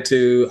excited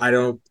I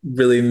don't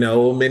really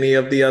know many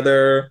of the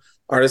other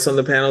artists on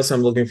the panel, so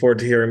I'm looking forward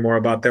to hearing more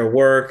about their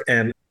work.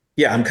 And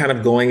yeah, I'm kind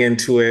of going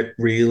into it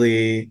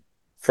really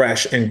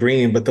fresh and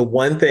green. But the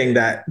one thing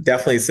that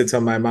definitely sits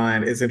on my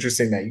mind is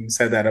interesting that you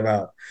said that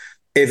about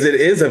is it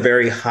is a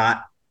very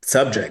hot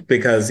subject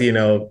because,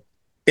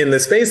 in the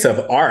space of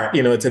art,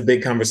 it's a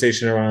big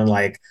conversation around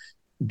like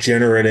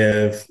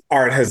generative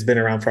art has been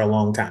around for a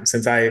long time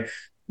since I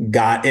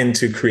got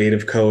into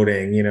creative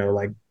coding,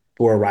 like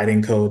we're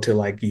writing code to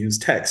like use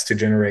text to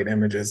generate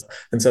images.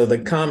 And so the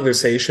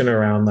conversation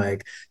around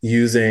like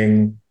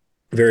using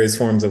various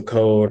forms of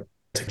code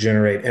to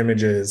generate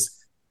images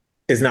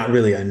is not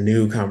really a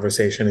new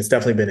conversation. It's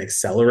definitely been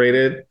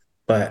accelerated,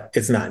 but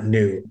it's not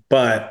new.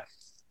 But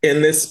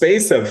in this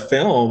space of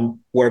film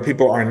where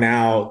people are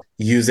now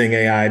using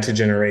AI to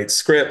generate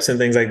scripts and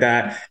things like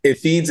that, it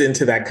feeds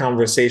into that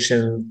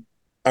conversation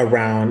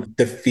around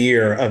the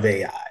fear of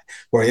AI,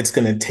 where it's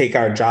going to take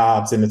our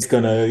jobs and it's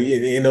going to,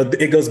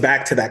 it goes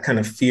back to that kind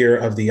of fear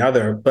of the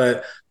other.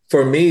 But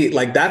for me,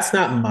 like that's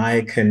not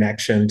my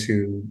connection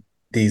to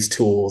these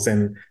tools.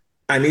 And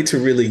I need to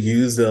really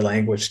use the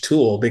language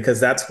tool because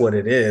that's what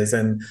it is.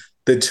 And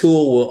the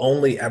tool will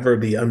only ever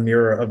be a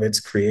mirror of its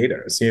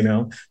creators.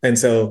 And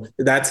so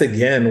that's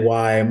again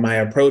why my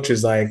approach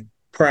is like,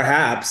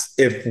 perhaps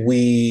if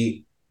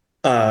we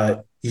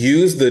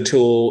use the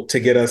tool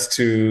to get us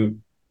to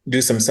do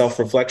some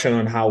self-reflection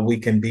on how we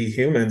can be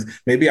humans,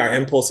 maybe our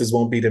impulses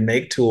won't be to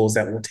make tools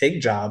that will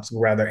take jobs, but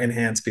rather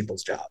enhance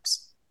people's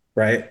jobs,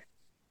 right?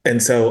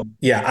 And so,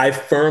 yeah, I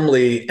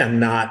firmly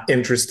am not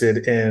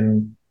interested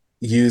in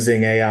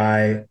using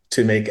AI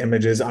to make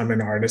images. I'm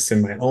an artist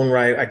in my own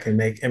right. I can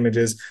make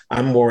images.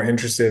 I'm more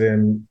interested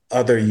in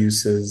other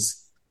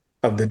uses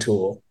of the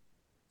tool.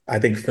 I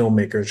think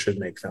filmmakers should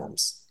make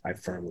films. I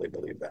firmly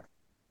believe that.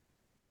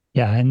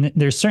 Yeah, and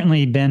there's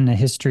certainly been a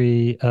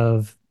history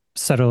of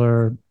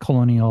settler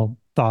colonial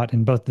thought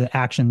in both the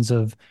actions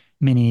of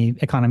many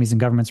economies and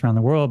governments around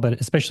the world,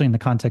 but especially in the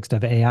context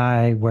of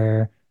AI,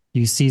 where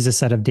you seize a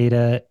set of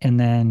data and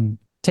then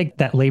take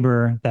that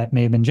labor that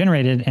may have been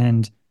generated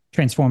and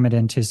transform it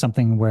into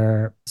something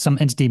where some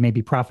entity may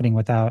be profiting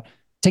without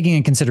taking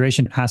in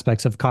consideration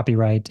aspects of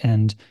copyright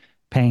and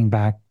paying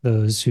back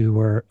those who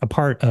were a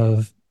part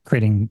of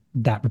creating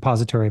that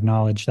repository of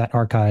knowledge, that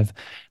archive.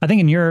 I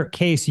think in your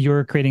case,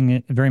 you're creating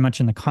it very much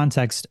in the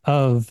context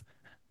of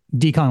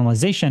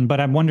decolonization, but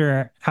I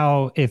wonder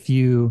how, if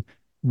you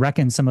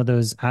reckon some of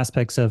those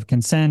aspects of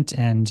consent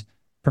and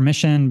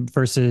permission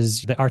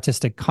versus the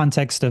artistic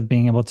context of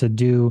being able to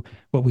do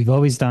what we've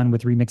always done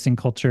with remixing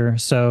culture.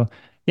 So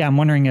yeah, I'm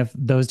wondering if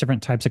those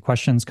different types of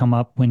questions come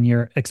up when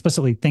you're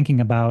explicitly thinking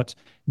about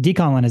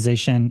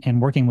decolonization and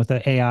working with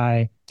the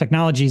AI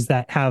technologies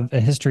that have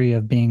a history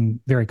of being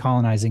very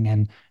colonizing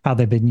and how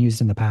they've been used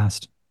in the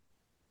past.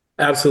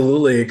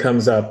 Absolutely, it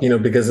comes up,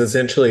 because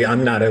essentially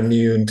I'm not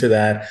immune to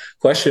that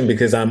question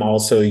because I'm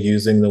also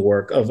using the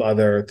work of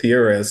other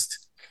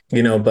theorists,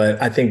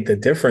 but I think the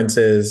difference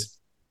is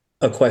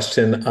a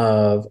question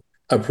of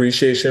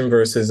appreciation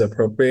versus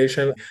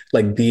appropriation.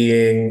 Like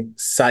Being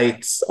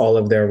cites all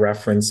of their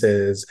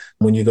references.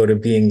 When you go to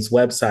Being's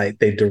website,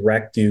 they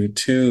direct you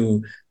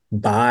to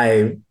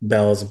buy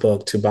Bell's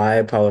book, to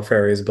buy Paulo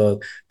Freire's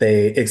book.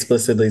 They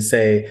explicitly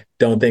say,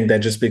 don't think that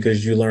just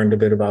because you learned a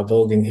bit about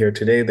voguing here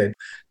today, that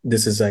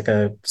this is like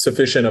a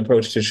sufficient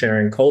approach to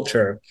sharing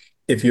culture.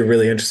 If you're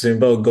really interested in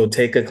Vogue, go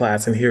take a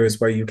class, and here is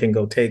where you can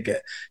go take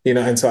it.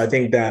 And so I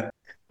think that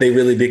they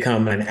really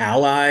become an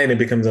ally, and it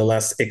becomes a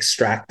less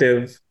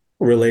extractive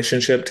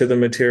relationship to the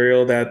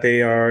material that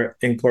they are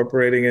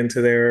incorporating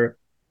into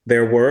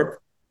their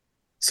work.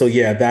 So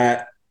yeah,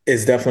 that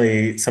is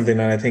definitely something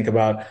that I think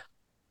about.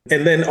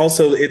 And then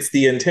also it's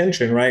the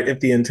intention, right?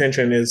 If the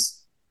intention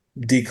is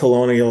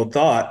decolonial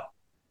thought,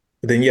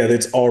 then yeah,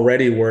 it's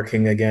already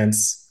working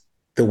against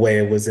the way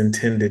it was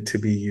intended to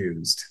be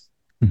used.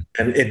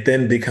 And it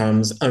then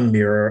becomes a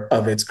mirror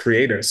of its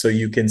creator. So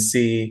you can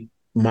see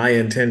my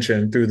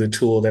intention through the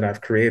tool that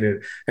I've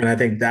created. And I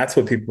think that's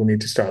what people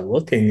need to start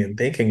looking and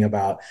thinking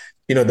about.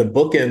 The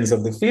bookends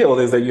of the field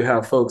is that you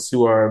have folks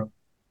who are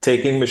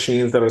taking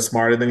machines that are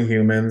smarter than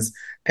humans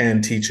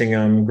and teaching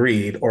them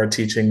greed or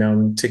teaching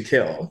them to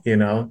kill.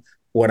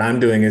 What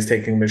I'm doing is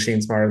taking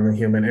machines smarter than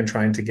human and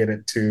trying to get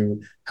it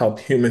to help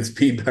humans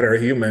be better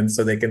humans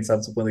so they can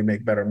subsequently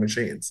make better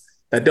machines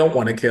that don't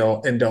want to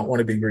kill and don't want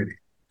to be greedy.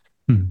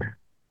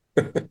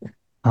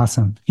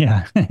 Awesome.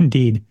 Yeah,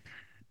 indeed.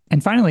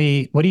 And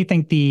finally, what do you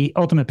think the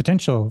ultimate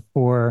potential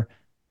for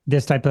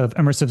this type of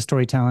immersive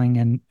storytelling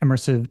and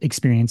immersive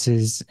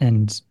experiences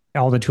and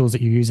all the tools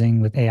that you're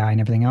using with AI and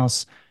everything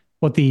else,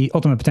 what the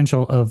ultimate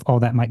potential of all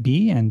that might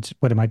be and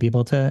what it might be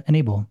able to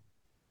enable?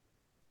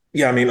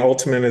 Yeah, I mean,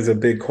 ultimate is a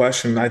big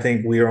question. I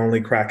think we are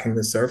only cracking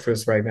the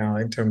surface right now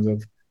in terms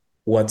of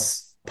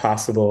what's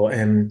possible.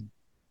 And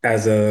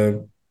as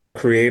a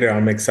creator,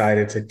 I'm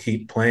excited to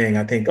keep playing.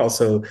 I think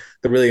also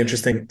the really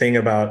interesting thing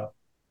about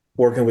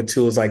working with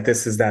tools like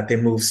this is that they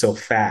move so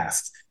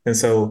fast. And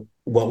so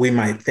what we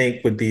might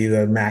think would be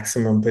the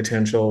maximum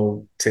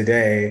potential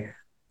today,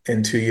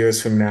 in 2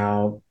 years from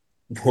now,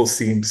 will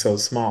seem so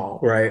small,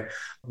 right?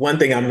 One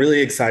thing I'm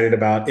really excited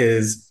about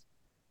is,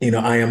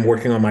 I am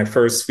working on my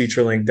first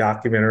feature-length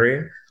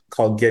documentary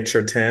called Get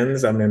Your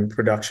Tens. I'm in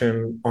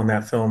production on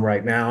that film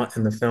right now.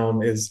 And the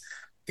film is,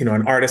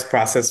 an artist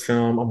process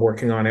film. I'm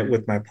working on it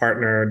with my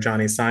partner,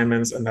 Johnny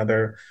Simons,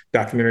 another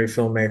documentary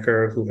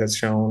filmmaker who has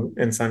shown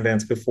in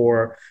Sundance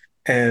before.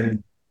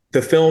 And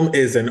the film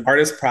is an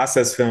artist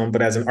process film,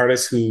 but as an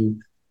artist who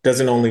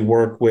doesn't only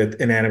work with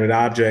inanimate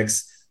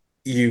objects,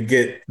 you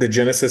get the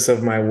genesis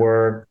of my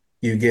work,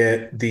 you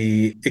get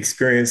the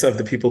experience of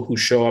the people who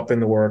show up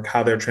in the work,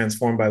 how they're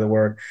transformed by the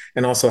work,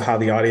 and also how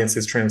the audience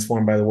is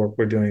transformed by the work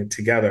we're doing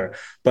together.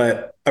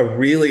 But a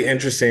really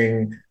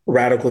interesting,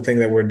 radical thing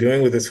that we're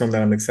doing with this film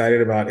that I'm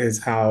excited about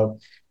is how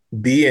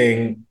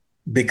Being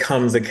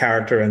becomes a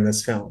character in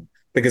this film.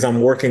 Because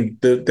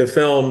the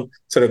film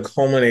sort of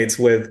culminates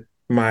with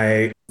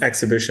my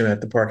exhibition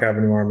at the Park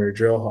Avenue Armory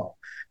Drill Hall.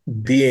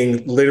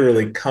 Being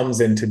literally comes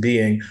into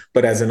being,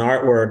 but as an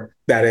artwork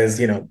that is,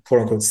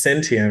 quote unquote,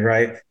 sentient,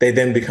 right? They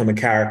then become a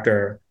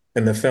character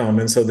in the film.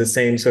 And so the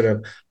same sort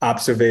of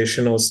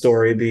observational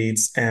story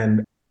beats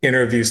and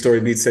interview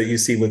story beats that you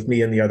see with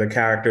me and the other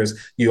characters,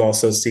 you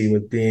also see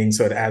with Being.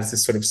 So it adds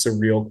this sort of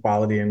surreal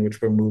quality in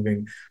which we're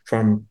moving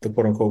from the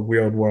quote unquote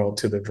real world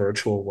to the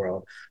virtual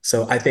world.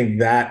 So I think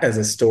that as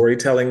a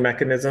storytelling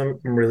mechanism,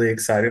 I'm really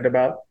excited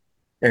about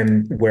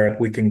and where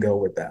we can go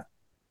with that.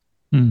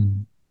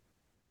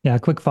 Yeah, a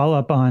quick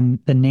follow-up on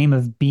the name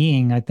of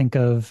Being. I think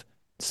of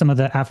some of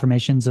the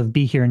affirmations of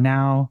be here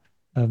now,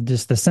 of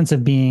just the sense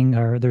of being,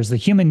 or there's the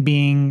human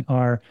being,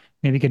 or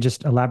maybe you could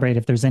just elaborate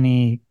if there's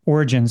any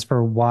origins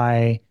for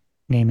why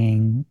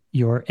naming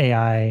your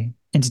AI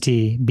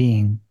entity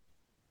Being.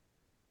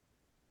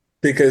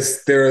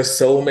 Because there are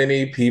so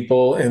many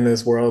people in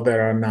this world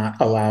that are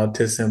not allowed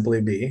to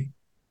simply be.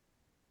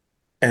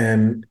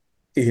 And,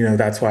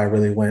 that's why I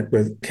really went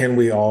with, can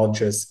we all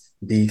just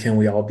be? Can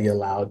we all be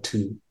allowed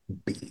to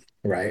be?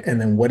 Right.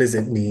 And then what does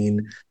it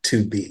mean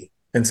to be?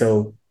 And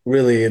so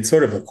really it's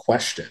sort of a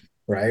question,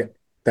 right?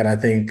 That I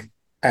think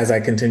as I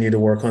continue to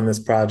work on this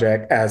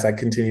project, as I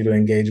continue to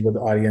engage with the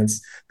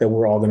audience, that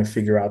we're all going to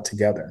figure out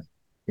together.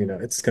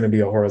 It's going to be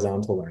a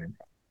horizontal learning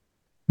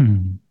process.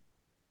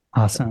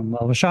 Awesome.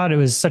 Well, Rashad, it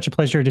was such a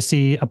pleasure to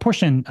see a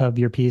portion of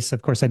your piece.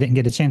 Of course, I didn't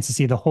get a chance to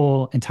see the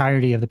whole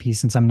entirety of the piece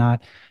since I'm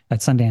not at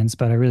Sundance,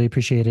 but I really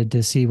appreciated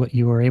to see what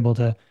you were able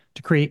to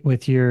create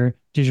with your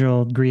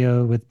digital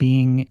griot, with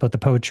Being, both the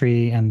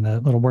poetry and the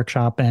little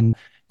workshop. And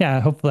yeah, I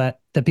hope that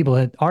people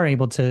that are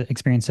able to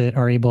experience it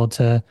are able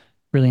to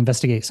really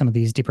investigate some of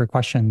these deeper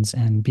questions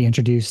and be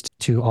introduced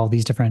to all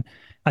these different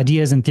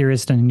ideas and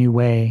theorists in a new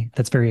way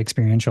that's very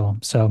experiential.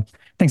 So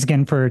thanks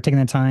again for taking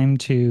the time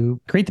to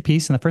create the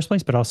piece in the first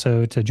place, but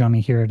also to join me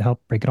here to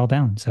help break it all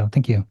down. So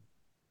thank you.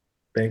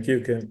 Thank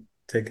you, Ken.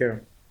 Take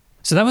care.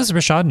 So that was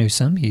Rashad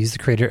Newsom. He's the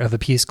creator of a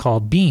piece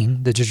called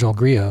Being, the Digital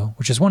Griot,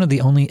 which is one of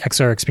the only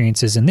XR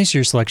experiences in this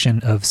year's selection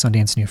of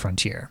Sundance New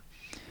Frontier.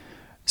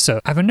 So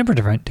I have a number of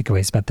different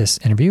takeaways about this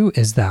interview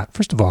is that,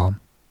 first of all,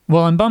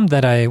 well, I'm bummed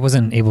that I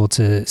wasn't able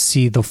to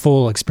see the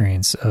full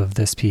experience of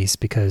this piece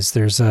because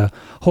there's a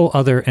whole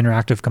other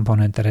interactive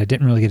component that I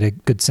didn't really get a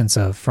good sense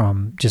of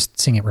from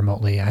just seeing it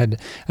remotely. I had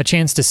a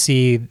chance to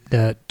see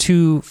the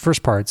two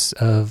first parts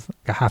of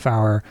a half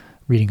hour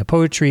reading of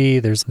poetry.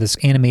 There's this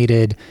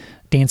animated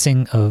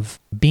dancing of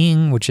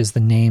Being, which is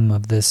the name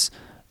of this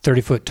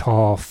 30-foot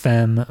tall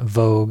femme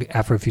Vogue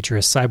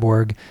Afrofuturist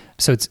cyborg.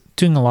 So it's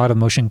doing a lot of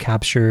motion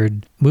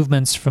captured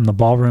movements from the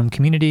ballroom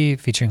community,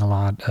 featuring a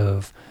lot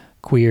of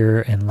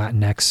queer and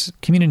Latinx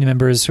community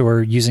members who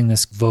are using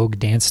this Vogue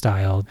dance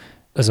style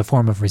as a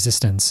form of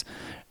resistance.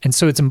 And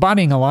so it's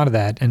embodying a lot of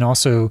that and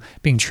also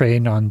being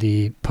trained on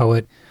the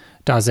poet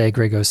Daze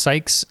Grego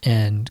Sykes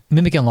and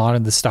mimicking a lot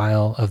of the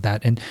style of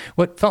that and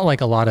what felt like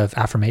a lot of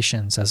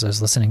affirmations as I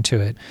was listening to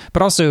it,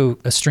 but also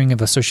a string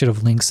of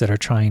associative links that are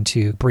trying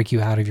to break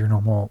you out of your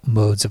normal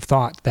modes of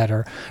thought that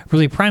are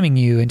really priming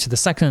you into the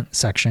second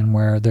section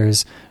where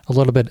there's a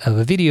little bit of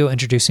a video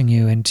introducing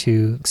you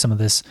into some of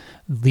this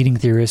leading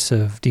theorists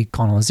of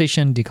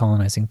decolonization,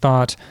 decolonizing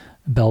thought,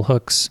 bell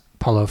hooks,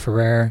 Paulo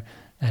Freire,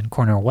 and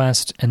Cornel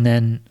West, and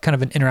then kind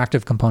of an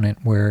interactive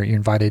component where you're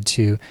invited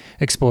to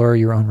explore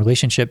your own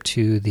relationship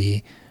to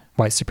the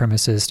white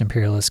supremacist,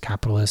 imperialist,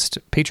 capitalist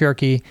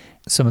patriarchy,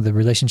 some of the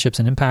relationships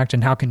and impact,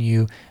 and how can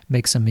you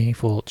make some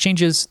meaningful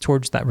changes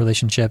towards that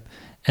relationship.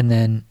 And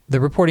then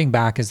the reporting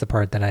back is the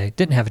part that I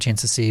didn't have a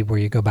chance to see, where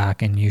you go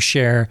back and you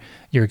share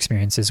your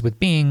experiences with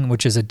Being,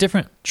 which is a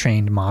different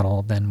trained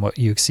model than what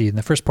you see in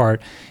the first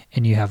part.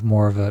 And you have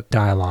more of a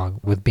dialogue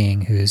with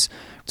Being, who's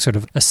sort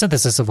of a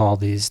synthesis of all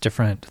these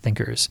different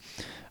thinkers.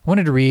 I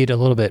wanted to read a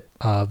little bit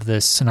of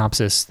this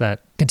synopsis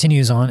that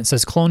continues on. It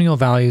says, colonial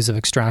values of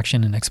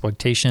extraction and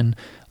exploitation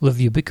live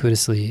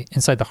ubiquitously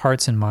inside the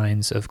hearts and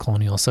minds of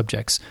colonial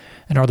subjects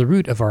and are the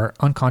root of our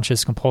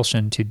unconscious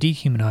compulsion to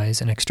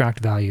dehumanize and extract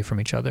value from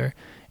each other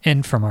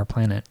and from our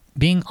planet.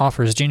 Being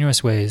offers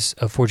generous ways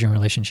of forging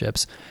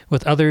relationships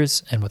with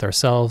others and with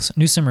ourselves.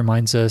 Newsom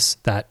reminds us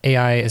that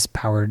AI is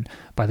powered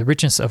by the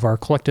richness of our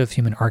collective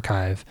human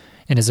archive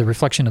and is a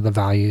reflection of the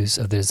values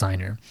of the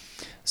designer.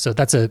 So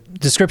that's a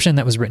description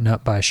that was written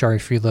up by Shari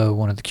Freelo,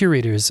 one of the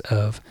curators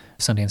of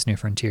Sundance New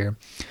Frontier.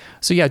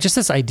 So yeah, just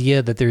this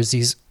idea that there's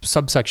these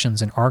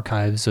subsections and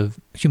archives of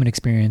human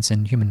experience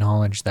and human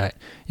knowledge that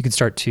you can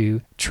start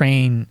to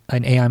train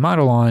an AI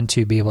model on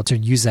to be able to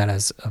use that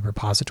as a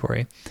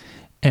repository.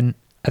 And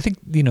I think,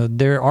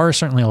 there are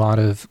certainly a lot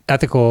of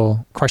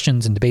ethical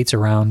questions and debates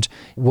around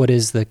what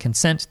is the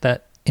consent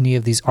that any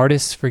of these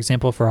artists, for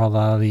example, for a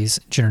lot of these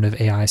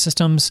generative AI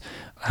systems,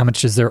 how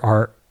much is their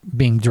art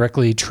being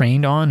directly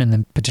trained on and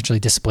then potentially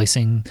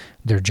displacing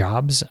their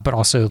jobs. But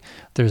also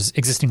there's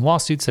existing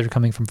lawsuits that are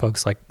coming from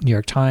folks like New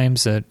York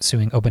Times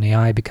suing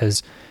OpenAI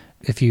because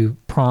if you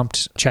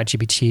prompt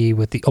ChatGPT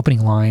with the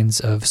opening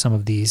lines of some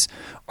of these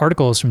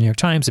articles from New York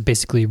Times, it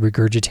basically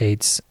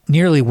regurgitates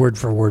nearly word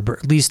for word, but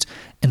at least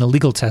in a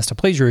legal test of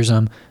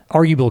plagiarism,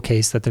 arguable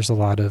case that there's a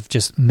lot of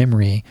just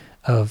memory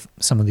of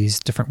some of these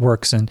different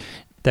works and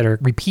that are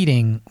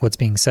repeating what's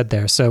being said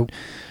there. So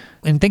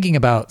in thinking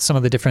about some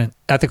of the different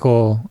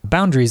ethical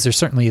boundaries, there's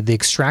certainly the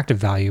extractive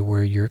value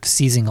where you're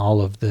seizing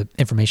all of the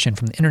information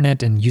from the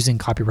internet and using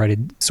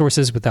copyrighted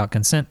sources without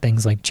consent,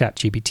 things like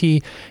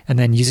ChatGPT, and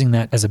then using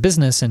that as a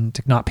business and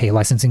to not pay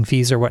licensing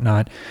fees or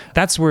whatnot.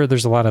 That's where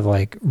there's a lot of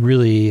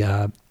really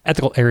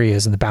ethical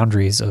areas and the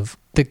boundaries of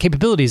the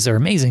capabilities are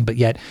amazing, but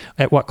yet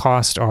at what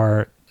cost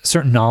are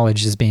certain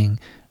knowledge is being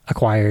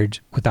acquired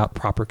without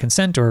proper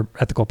consent or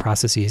ethical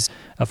processes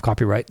of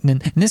copyright.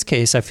 And in this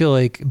case, I feel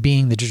like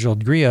Being the digital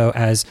griot,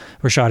 as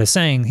Rashad is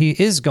saying, he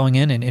is going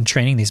in and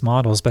training these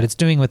models, but it's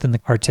doing within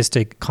the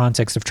artistic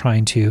context of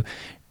trying to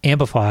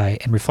amplify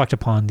and reflect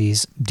upon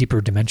these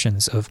deeper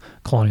dimensions of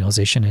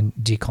colonialization and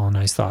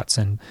decolonized thoughts.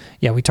 And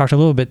yeah, we talked a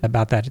little bit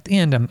about that at the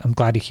end. I'm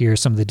glad to hear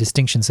some of the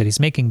distinctions that he's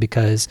making,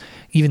 because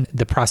even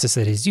the process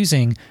that he's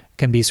using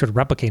can be sort of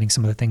replicating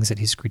some of the things that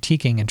he's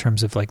critiquing in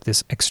terms of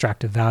this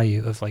extractive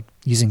value of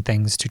using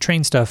things to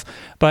train stuff,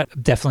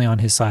 but definitely on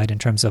his side in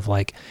terms of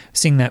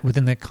seeing that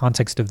within the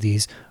context of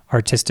these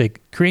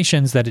artistic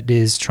creations, that it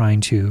is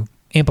trying to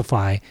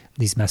amplify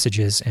these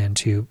messages and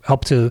to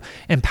help to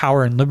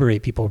empower and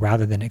liberate people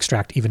rather than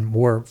extract even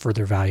more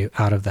further value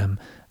out of them.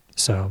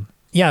 So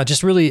yeah,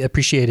 just really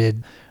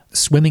appreciated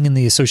swimming in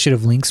the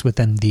associative links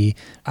within the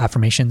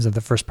affirmations of the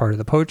first part of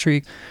the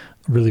poetry,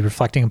 really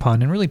reflecting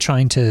upon and really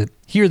trying to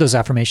hear those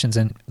affirmations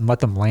and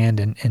let them land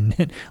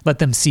and let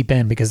them seep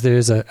in, because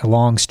there's a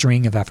long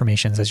string of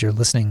affirmations as you're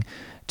listening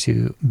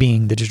to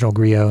Being the digital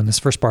griot in this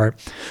first part.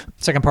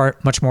 Second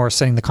part, much more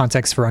setting the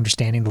context for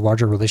understanding the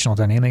larger relational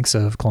dynamics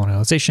of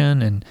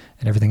colonialization and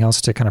everything else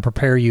to kind of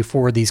prepare you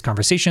for these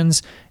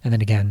conversations. And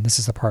then again, this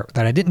is the part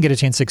that I didn't get a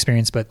chance to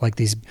experience, but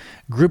these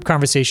group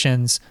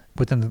conversations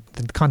within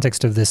the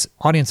context of this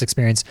audience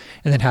experience,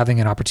 and then having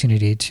an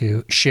opportunity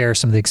to share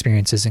some of the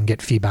experiences and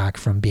get feedback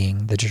from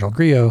Being the digital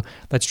griot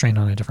that's trained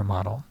on a different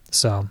model.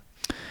 So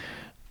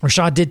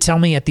Rashad did tell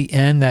me at the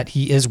end that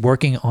he is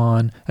working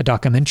on a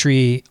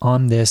documentary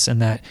on this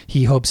and that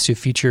he hopes to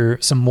feature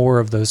some more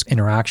of those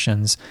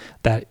interactions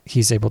that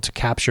he's able to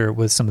capture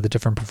with some of the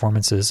different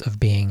performances of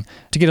being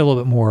to get a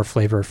little bit more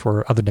flavor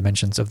for other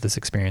dimensions of this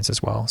experience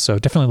as well. So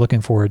definitely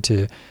looking forward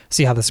to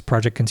see how this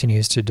project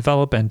continues to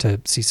develop and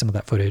to see some of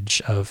that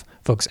footage of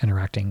folks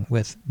interacting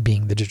with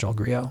being the digital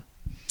griot.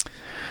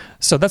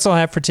 So that's all I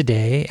have for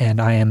today,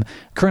 and I am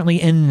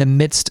currently in the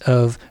midst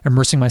of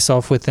immersing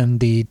myself within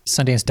the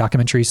Sundance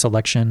documentary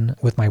selection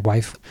with my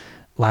wife.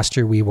 Last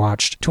year, we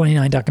watched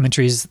 29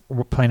 documentaries.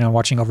 We're planning on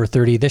watching over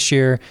 30 this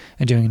year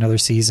and doing another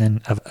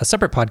season of a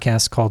separate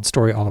podcast called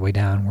Story All the Way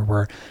Down, where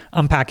we're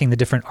unpacking the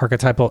different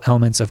archetypal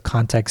elements of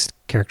context,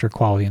 character,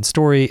 quality, and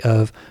story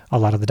of a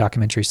lot of the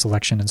documentary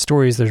selection and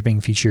stories that are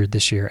being featured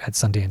this year at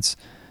Sundance.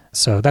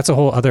 So that's a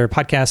whole other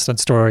podcast on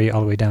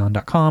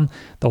storyallthewaydown.com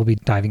that we'll be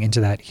diving into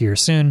that here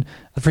soon.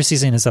 The first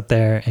season is up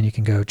there and you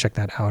can go check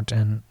that out,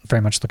 and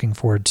very much looking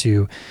forward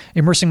to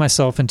immersing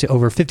myself into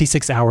over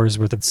 56 hours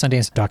worth of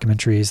Sundance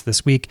documentaries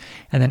this week.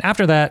 And then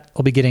after that,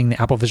 I'll be getting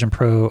the Apple Vision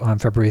Pro on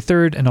February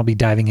 3rd, and I'll be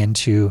diving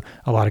into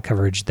a lot of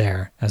coverage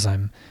there as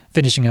I'm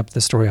finishing up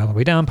the Story All the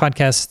Way Down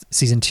podcast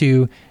season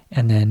 2,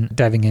 and then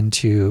diving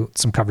into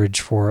some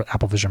coverage for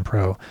Apple Vision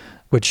Pro,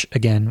 which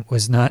again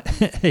was not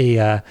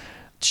a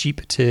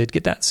cheap to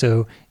get that.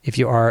 So if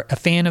you are a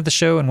fan of the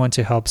show and want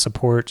to help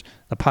support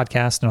the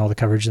podcast and all the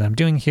coverage that I'm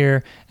doing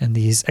here and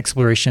these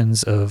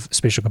explorations of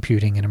spatial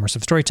computing and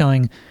immersive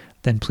storytelling,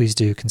 then please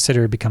do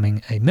consider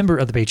becoming a member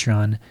of the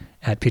Patreon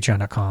at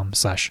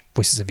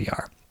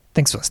patreon.com/voicesofvr.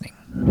 Thanks for listening.